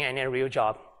 before doing any real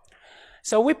job.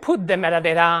 So we put the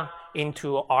metadata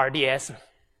into RDS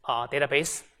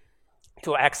database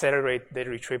to accelerate the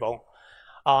retrieval.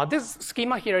 This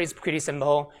schema here is pretty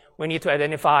simple. We need to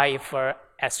identify if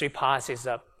S3 path is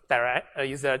a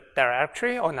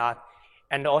directory or not,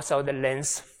 and also the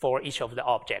length for each of the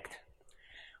object.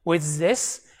 With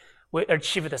this, we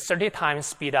achieved a 30 times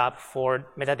speed up for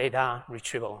metadata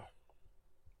retrieval.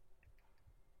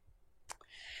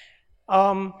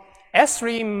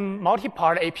 S3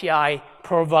 multi-part API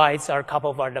provides a couple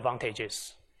of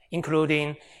advantages,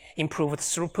 including improved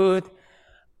throughput,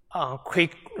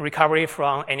 quick recovery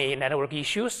from any network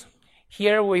issues.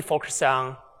 Here we focus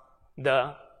on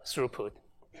the throughput.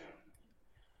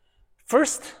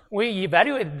 First, we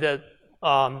evaluate the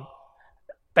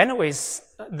bandwidth,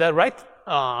 the right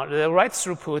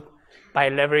throughput by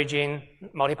leveraging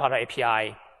multi-part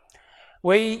API.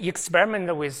 We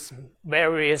experiment with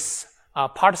various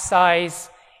part size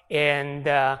and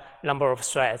number of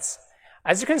threads.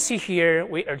 As you can see here,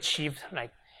 we achieved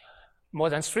like more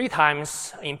than 3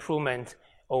 times improvement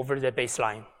over the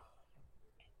baseline.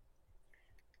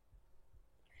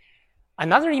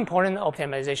 Another important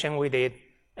optimization we did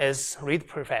is read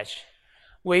prefetch.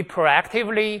 We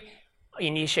proactively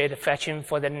initiate fetching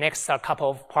for the next couple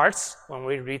of parts when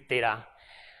we read data.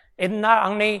 It not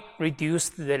only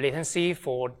reduced the latency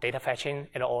for data fetching,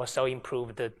 it also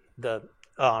improved the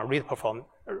read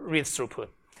throughput.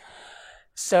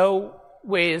 So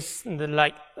with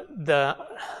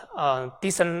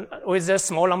with a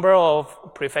small number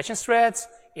of prefetching threads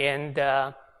and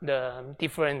the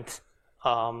different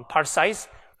part size,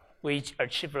 we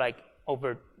achieve like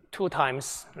over 2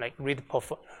 times like read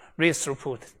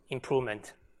throughput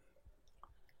improvement.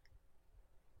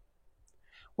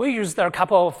 We used a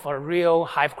couple of real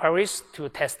Hive queries to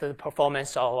test the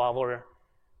performance of our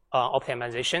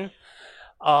optimization.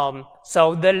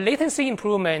 So the latency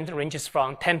improvement ranges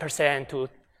from 10% to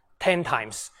 10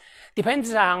 times,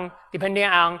 depending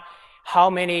on how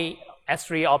many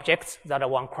S3 objects that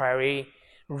one query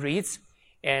reads,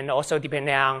 and also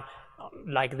depending on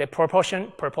like the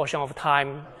proportion of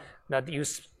time that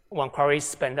one query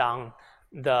spend on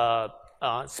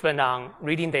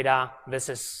reading data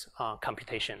versus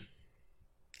computation.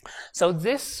 So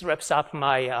this wraps up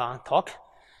my talk,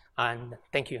 and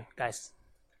thank you, guys.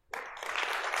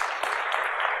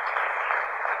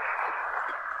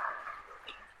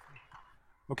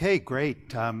 Okay,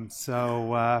 great.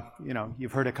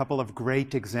 You've heard a couple of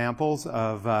great examples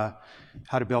of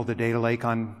how to build a data lake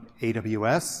on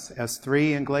AWS,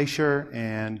 S3, and Glacier,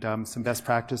 and some best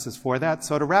practices for that.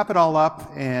 So to wrap it all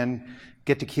up and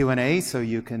get to Q&A so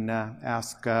you can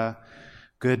ask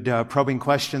good probing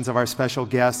questions of our special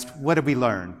guest, what did we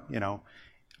learn?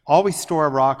 Always store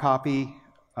a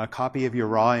copy of your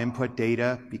raw input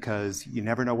data, because you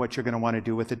never know what you're going to want to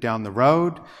do with it down the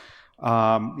road.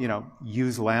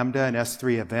 Use Lambda and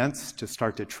S3 events to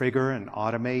start to trigger and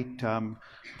automate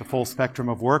the full spectrum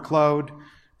of workload.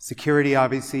 Security,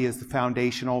 obviously, is the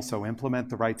foundational, so implement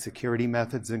the right security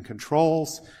methods and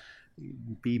controls.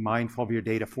 Be mindful of your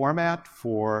data format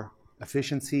for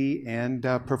efficiency and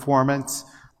performance.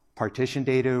 Partition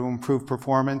data to improve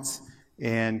performance,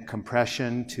 and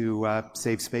compression to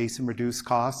save space and reduce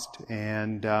cost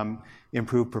and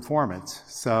improve performance.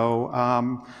 So,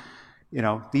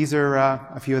 these are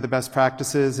a few of the best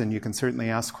practices, and you can certainly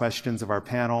ask questions of our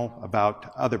panel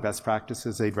about other best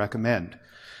practices they'd recommend.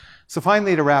 So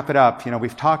finally, to wrap it up,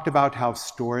 we've talked about how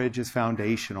storage is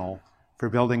foundational for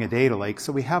building a data lake.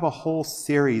 So we have a whole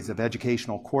series of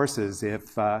educational courses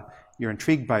if you're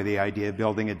intrigued by the idea of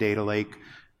building a data lake,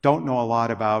 don't know a lot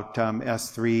about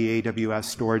S3, AWS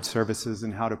storage services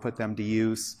and how to put them to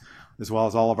use, as well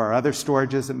as all of our other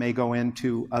storages that may go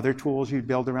into other tools you'd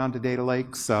build around a data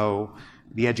lake. So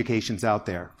the education's out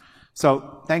there.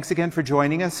 So thanks again for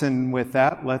joining us. And with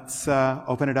that, let's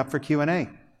open it up for Q&A.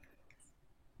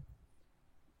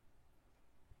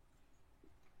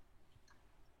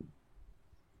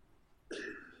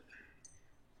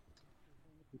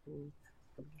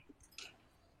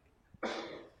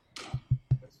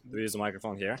 Do we use the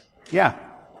microphone here? Yeah.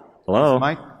 Hello.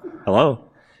 Mike?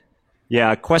 Hello.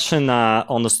 Yeah, question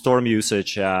on the Storm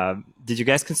usage. Did you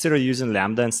guys consider using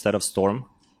Lambda instead of Storm?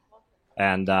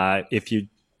 And if you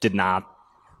did not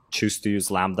choose to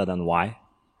use Lambda, then why?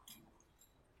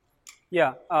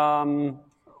 Yeah,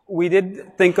 we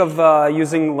did think of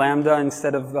using Lambda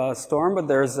instead of Storm, but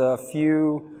there's a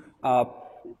few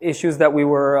issues that we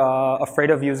were afraid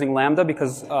of using Lambda,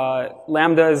 because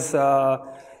Lambda is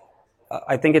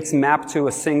I think it's mapped to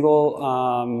a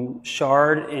single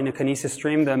shard in a Kinesis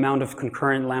stream, the amount of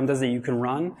concurrent lambdas that you can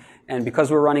run. And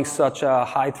because we're running such a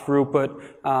high throughput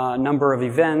number of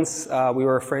events, we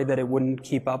were afraid that it wouldn't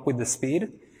keep up with the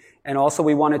speed. And also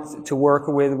we wanted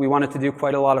to do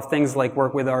quite a lot of things like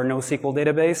work with our NoSQL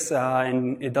database,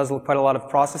 and it does quite a lot of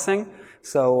processing.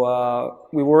 So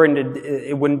we worried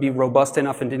it wouldn't be robust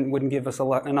enough and wouldn't give us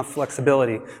enough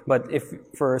flexibility. But if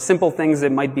for simple things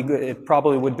it might be good, it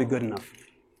probably would be good enough.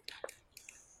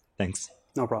 Thanks.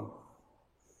 No problem.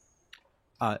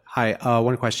 Hi,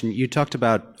 one question. You talked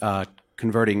about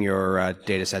converting your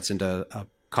data sets into a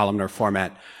columnar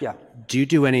format. Yeah. Do you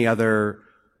do any other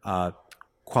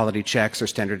quality checks or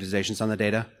standardizations on the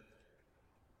data?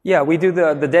 Yeah, we do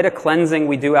the data cleansing.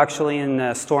 We do actually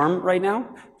in Storm right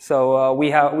now. So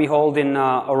we hold in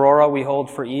Aurora. We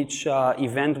hold for each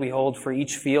event. We hold for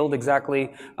each field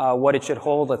exactly what it should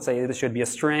hold. Let's say this should be a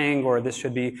string, or this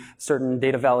should be certain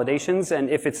data validations.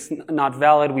 And if it's not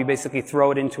valid, we basically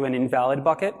throw it into an invalid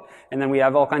bucket. And then we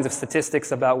have all kinds of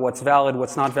statistics about what's valid,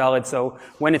 what's not valid. So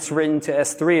when it's written to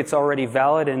S3, it's already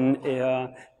valid, and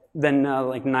then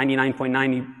like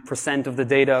 99.90% of the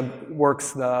data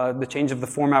works, the change of the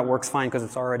format works fine because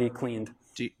it's already cleaned.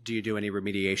 Do you do any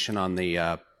remediation on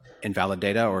the invalid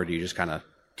data, or do you just kind of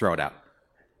throw it out?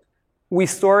 We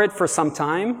store it for some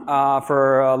time,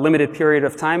 for a limited period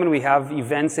of time, and we have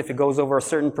events if it goes over a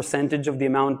certain percentage of the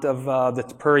amount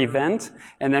of per event,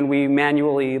 and then we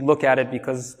manually look at it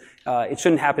because it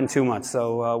shouldn't happen too much.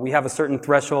 So we have a certain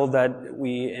threshold that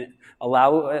we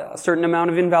allow a certain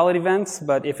amount of invalid events,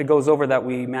 but if it goes over that,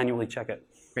 we manually check it.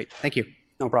 Great, thank you.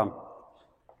 No problem.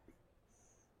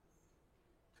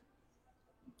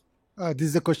 This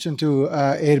is a question to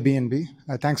Airbnb.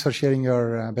 Thanks for sharing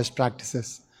your best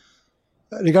practices.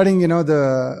 Regarding,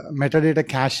 the metadata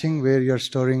caching where you're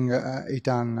storing it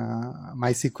on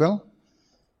MySQL,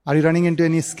 are you running into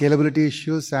any scalability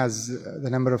issues as the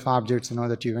number of objects,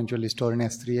 that you eventually store in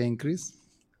S3 increase?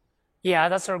 Yeah,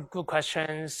 that's a good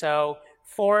question. So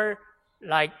for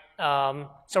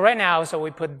so right now, so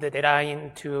we put the data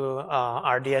into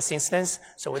RDS instance,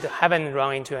 so we haven't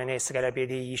run into any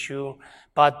scalability issue.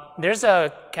 But there's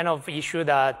a kind of issue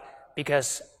that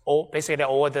because basically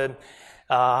all the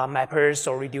mappers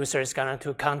or reducers going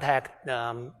to contact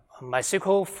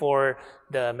MySQL for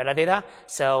the metadata.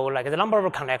 So like the number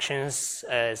of connections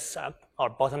is or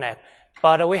bottleneck.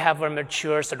 But we have a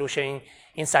mature solution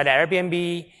inside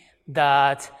Airbnb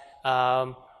that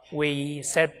we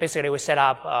set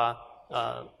up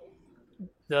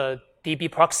the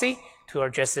DB proxy to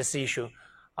address this issue.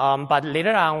 But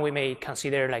later on, we may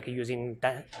consider like using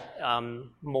that,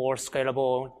 more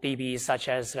scalable DBs such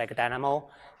as like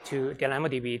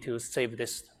DynamoDB to save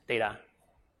this data.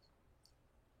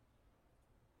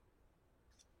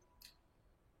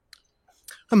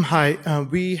 Hi,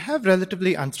 we have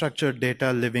relatively unstructured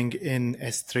data living in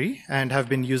S3 and have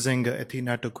been using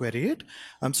Athena to query it.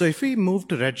 So if we move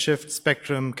to Redshift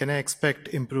Spectrum, can I expect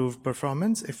improved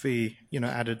performance if we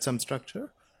added some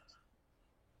structure?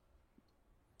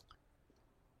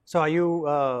 So are you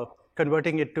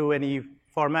converting it to any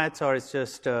formats, or it's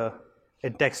just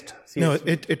in text? CSV? No,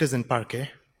 it is in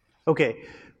Parquet. Okay.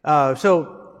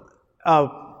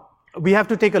 We have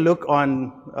to take a look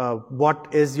on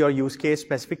what is your use case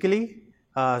specifically.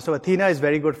 So Athena is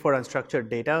very good for unstructured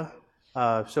data.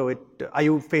 Are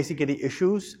you facing any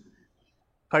issues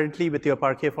currently with your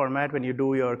Parquet format when you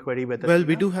do your query with Athena? Well,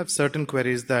 we do have certain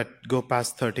queries that go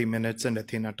past 30 minutes and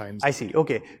Athena times. I see.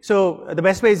 Okay. So the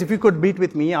best way is if you could meet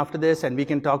with me after this and we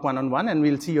can talk one-on-one and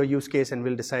we'll see your use case and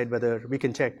we'll decide whether we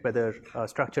can check whether a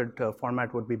structured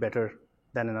format would be better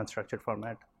than an unstructured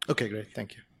format. Okay, great.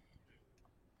 Thank you.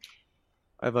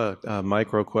 I have a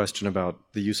micro question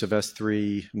about the use of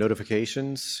S3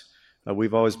 notifications.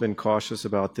 We've always been cautious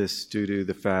about this due to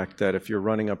the fact that if you're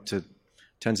running up to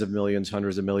tens of millions,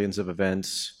 hundreds of millions of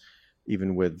events,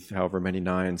 even with however many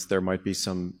nines, there might be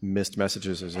some missed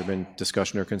messages. Has there been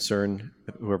discussion or concern,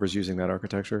 whoever's using that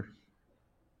architecture?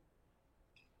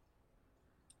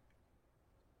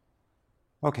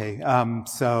 Okay,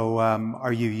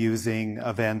 are you using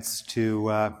events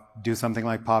to do something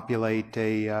like populate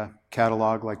a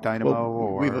catalog like Dynamo? Well,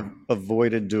 or we've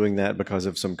avoided doing that because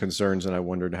of some concerns, and I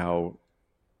wondered how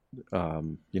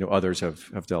others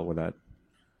have dealt with that.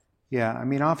 Yeah, I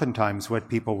mean, oftentimes what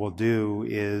people will do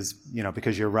is,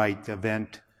 because you're right,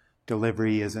 event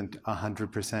delivery isn't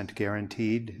 100%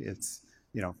 guaranteed. It's,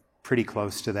 pretty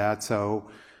close to that.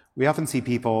 So we often see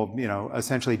people,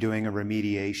 essentially doing a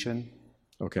remediation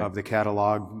of the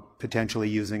catalog, potentially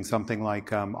using something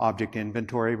like object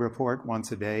inventory report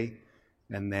once a day,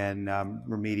 and then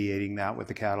remediating that with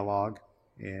the catalog,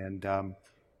 and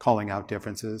calling out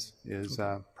differences is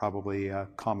probably a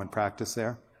common practice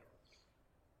there.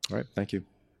 All right, thank you.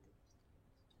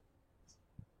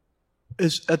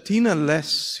 Is Athena less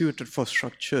suited for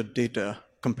structured data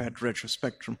compared to Redshift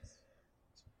Spectrum?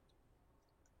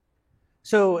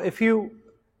 So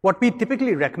what we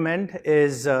typically recommend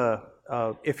is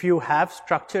if you have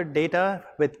structured data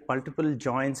with multiple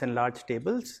joins and large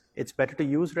tables, it's better to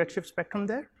use Redshift Spectrum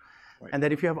there. Right. And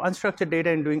then if you have unstructured data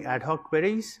and doing ad hoc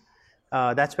queries,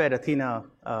 that's where Athena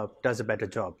does a better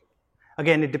job.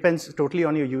 Again, it depends totally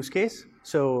on your use case.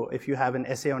 So if you have an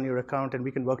essay on your account, and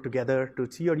we can work together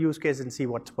to see your use case and see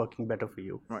what's working better for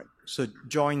you. Right. So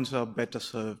joins are better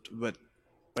served with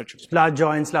Redshift Spectrum. Large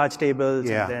joins, large tables,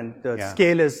 and then the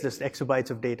scale is just exabytes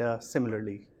of data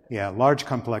similarly. Yeah, large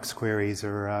complex queries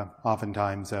are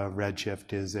oftentimes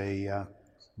Redshift is a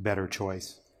better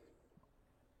choice.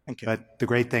 Thank you. But the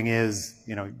great thing is,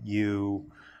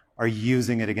 you are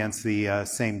using it against the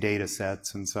same data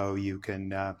sets, and so you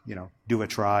can, do a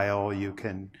trial. You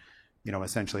can,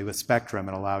 essentially with Spectrum,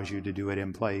 it allows you to do it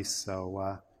in place.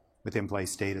 So with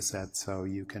in-place data sets, so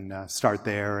you can start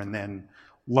there and then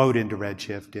load into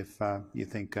Redshift if you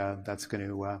think that's going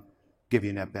to give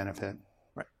you net benefit.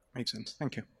 Right, makes sense.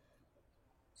 Thank you.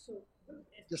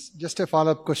 Just a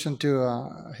follow-up question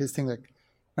to his thing, like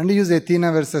when do you use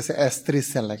Athena versus S3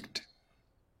 Select?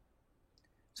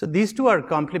 So these two are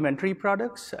complementary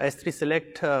products. S3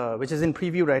 Select, which is in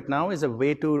preview right now, is a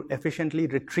way to efficiently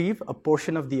retrieve a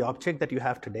portion of the object that you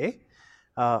have today.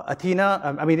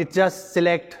 Athena, it just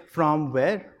select from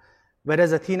where,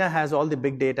 whereas Athena has all the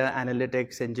big data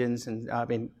analytics engines and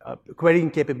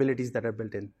querying capabilities that are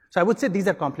built in. So I would say these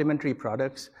are complementary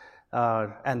products,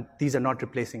 and these are not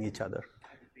replacing each other.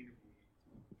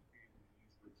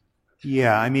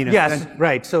 Yeah, yes,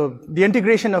 right. So the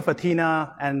integration of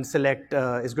Athena and Select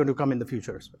is going to come in the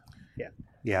future as well. Yeah.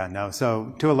 Yeah, no.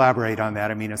 So to elaborate on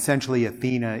that, essentially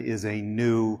Athena is a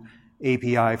new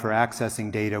API for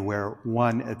accessing data where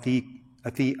one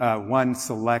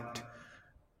select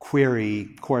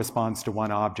query corresponds to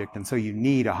one object, and so you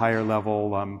need a higher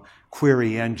level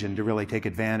query engine to really take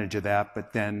advantage of that.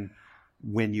 But then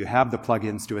when you have the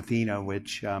plugins to Athena,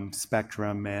 which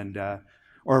Spectrum and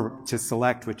or to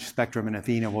Select, which Spectrum and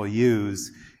Athena will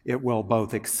use, it will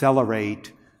both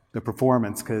accelerate the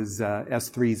performance because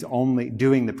S3 is only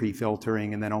doing the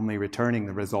pre-filtering and then only returning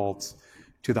the results.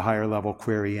 to the higher level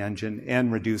query engine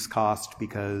and reduce cost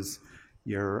because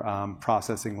you're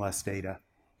processing less data.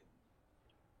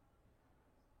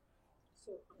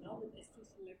 So now with S3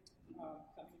 Select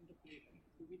coming into play,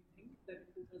 do we think that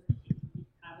in 2018 we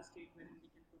have a state wherein we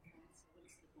can perform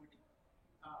serverless reporting?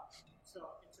 So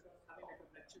instead of having like a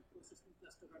Redshift persistent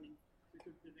cluster running, we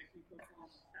could directly perform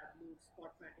Tableau,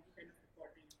 Spotlight, any kind of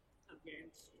reporting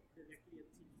against directly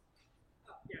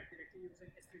directly using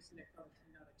S3 Select or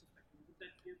Athena Redshift Spectrum. Would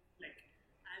that give like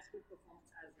as good performance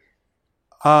as it?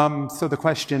 So the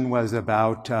question was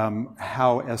about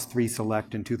how S3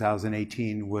 Select in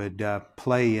 2018 would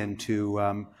play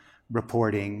into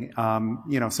reporting.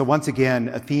 So once again,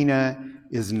 Athena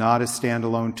is not a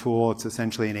standalone tool. It's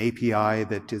essentially an API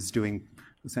that is doing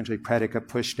essentially predicate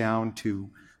push down to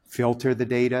filter the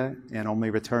data and only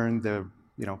return the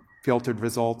filtered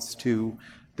results to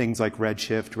things like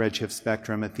Redshift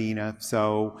Spectrum, Athena.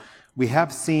 So we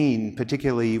have seen,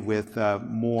 particularly with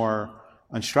more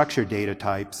unstructured data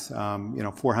types,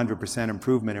 400%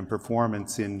 improvement in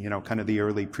performance in, kind of the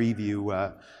early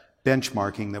preview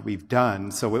benchmarking that we've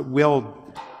done. So it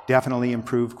will definitely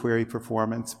improve query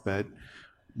performance, but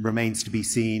remains to be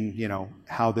seen,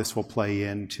 how this will play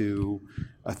into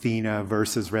Athena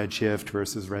versus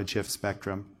Redshift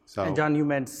Spectrum. So, and John, you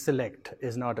meant Select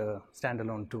is not a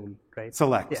standalone tool, right?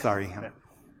 Select, sorry. Yeah.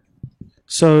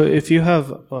 So if you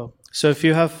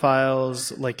have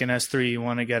files like in S3, you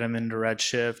want to get them into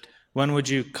Redshift, when would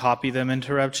you copy them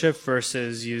into Redshift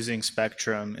versus using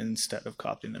Spectrum instead of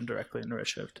copying them directly into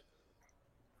Redshift?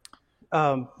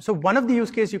 So one of the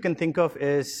use cases you can think of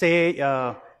is, say,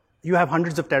 you have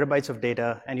hundreds of terabytes of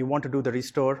data and you want to do the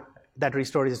restore. That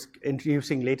restore is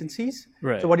introducing latencies.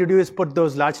 Right. So what you do is put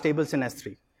those large tables in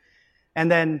S3. And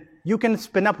then you can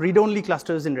spin up read-only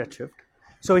clusters in Redshift.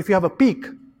 So if you have a peak,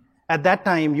 at that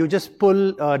time, you just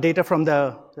pull data from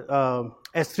the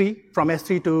S3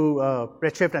 to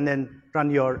Redshift, and then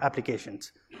run your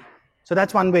applications. So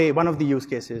that's one way, one of the use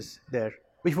cases there.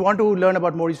 If you want to learn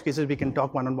about more use cases, we can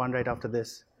talk one-on-one right after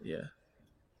this. Yeah.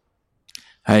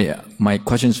 Hi, my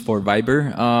question is for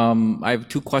Viber. I have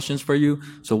two questions for you.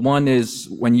 So one is,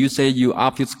 when you say you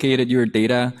obfuscated your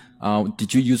data,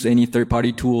 did you use any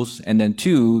third-party tools? And then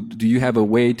two, do you have a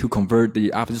way to convert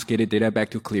the obfuscated data back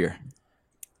to clear?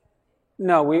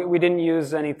 No, we didn't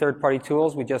use any third-party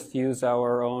tools. We just use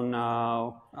our own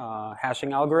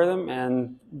hashing algorithm.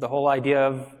 And the whole idea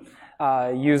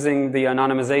of using the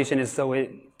anonymization is so it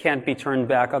can't be turned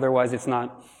back. Otherwise, it's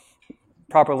not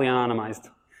properly anonymized.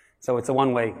 So it's a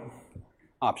one-way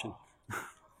option.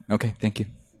 Okay, thank you.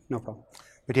 No problem.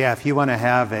 But yeah, if you want to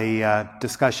have a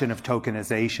discussion of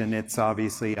tokenization, it's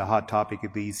obviously a hot topic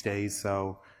these days.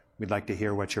 So we'd like to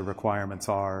hear what your requirements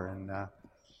are, and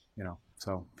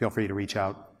so feel free to reach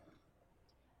out.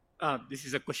 This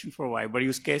is a question for Viber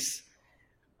use case.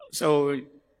 So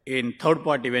in third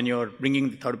party, when you're bringing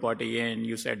the third party in,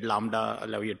 you said Lambda,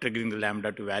 you're triggering the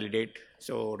Lambda to validate.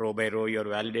 So row by row, you're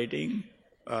validating.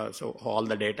 So all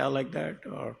the data like that,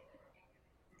 or?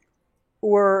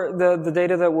 The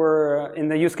data that we're, in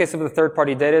the use case of the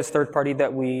third-party data, is third-party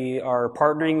that we are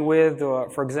partnering with,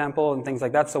 for example, and things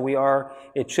like that. So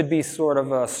it should be sort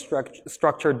of a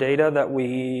structured data that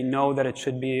we know that it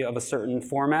should be of a certain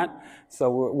format.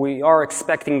 So we are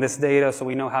expecting this data, so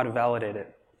we know how to validate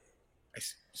it. I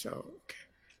see. So,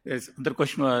 okay. The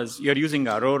question was, you're using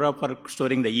Aurora for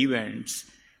storing the events.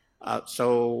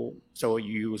 So you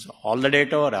use all the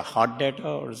data or a hot data,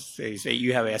 or say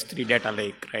you have S3 data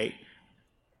lake, right?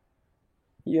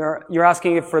 You're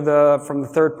asking if from the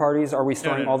third parties, are we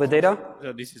storing all the data?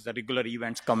 So this is the regular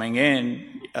events coming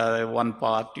in. One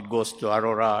part it goes to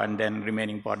Aurora, and then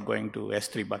remaining part going to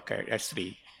S3 bucket,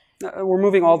 S3. We're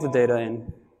moving all the data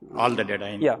in. All the data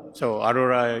in. Yeah. So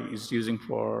Aurora is using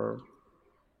for,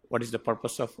 what is the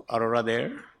purpose of Aurora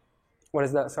there? What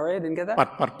is that? Sorry, I didn't get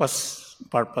that.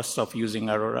 Purpose of using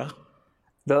Aurora?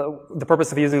 The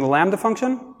purpose of using the Lambda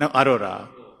function? No, Aurora.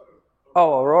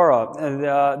 Oh,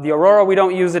 Aurora. The Aurora, we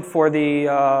don't use it for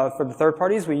the third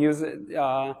parties. We use it.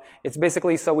 It's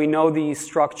basically so we know the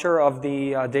structure of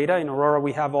the data. In Aurora,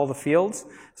 we have all the fields,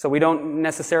 so we don't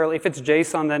necessarily. If it's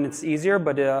JSON, then it's easier.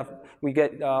 But we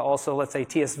get also, let's say,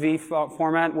 TSV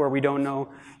format where we don't know.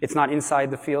 It's not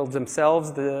inside the fields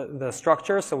themselves, the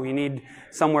structure. So we need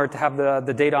somewhere to have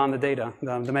the data on the data,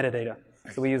 the metadata.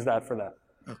 So we use that for that.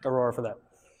 Okay. Aurora for that.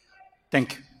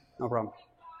 Thank you. No problem.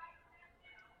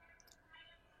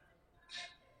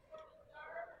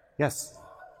 Yes.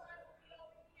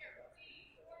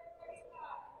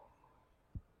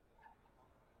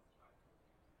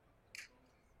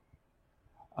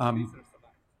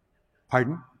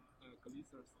 Pardon?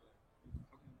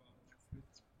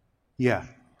 Yeah,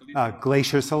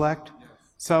 Glacier Select.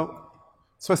 So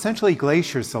essentially,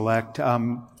 Glacier Select,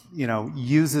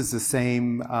 uses the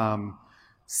same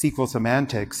SQL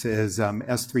semantics as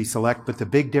S3 Select, but the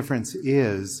big difference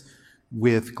is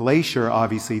with Glacier,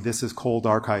 obviously, this is cold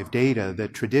archive data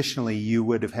that traditionally you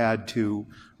would have had to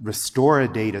restore a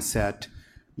data set,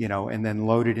 and then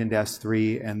load it into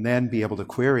S3 and then be able to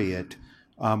query it.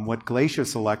 What Glacier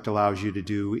Select allows you to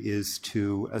do is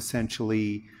to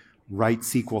essentially write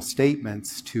SQL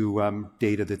statements to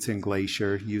data that's in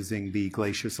Glacier using the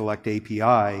Glacier Select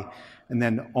API, and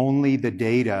then only the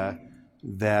data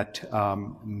that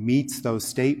meets those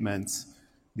statements,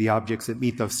 the objects that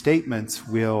meet those statements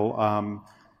will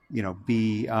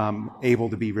be able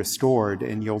to be restored.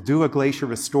 And you'll do a Glacier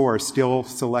restore, still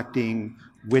selecting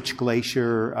which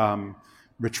Glacier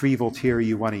retrieval tier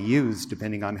you want to use,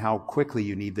 depending on how quickly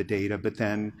you need the data. But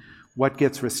then what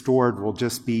gets restored will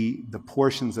just be the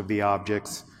portions of the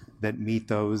objects that meet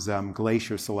those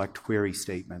Glacier Select query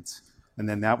statements. And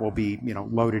then that will be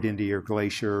loaded into your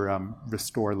Glacier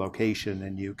restore location,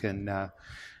 and you can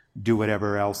do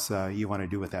whatever else you want to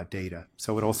do with that data.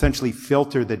 So it'll essentially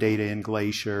filter the data in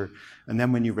Glacier, and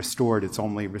then when you restore it, it's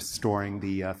only restoring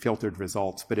the filtered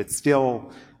results, but it's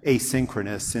still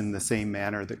asynchronous in the same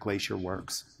manner that Glacier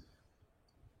works.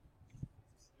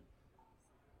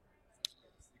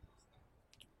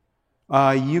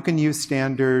 You can use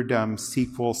standard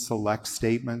SQL select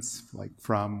statements, like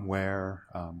from, where,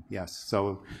 yes.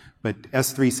 But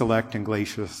S3 Select and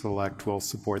Glacier Select will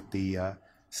support the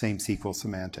same SQL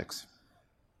semantics.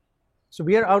 So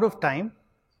we are out of time,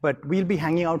 but we'll be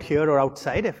hanging out here or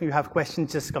outside. If you have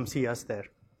questions, just come see us there.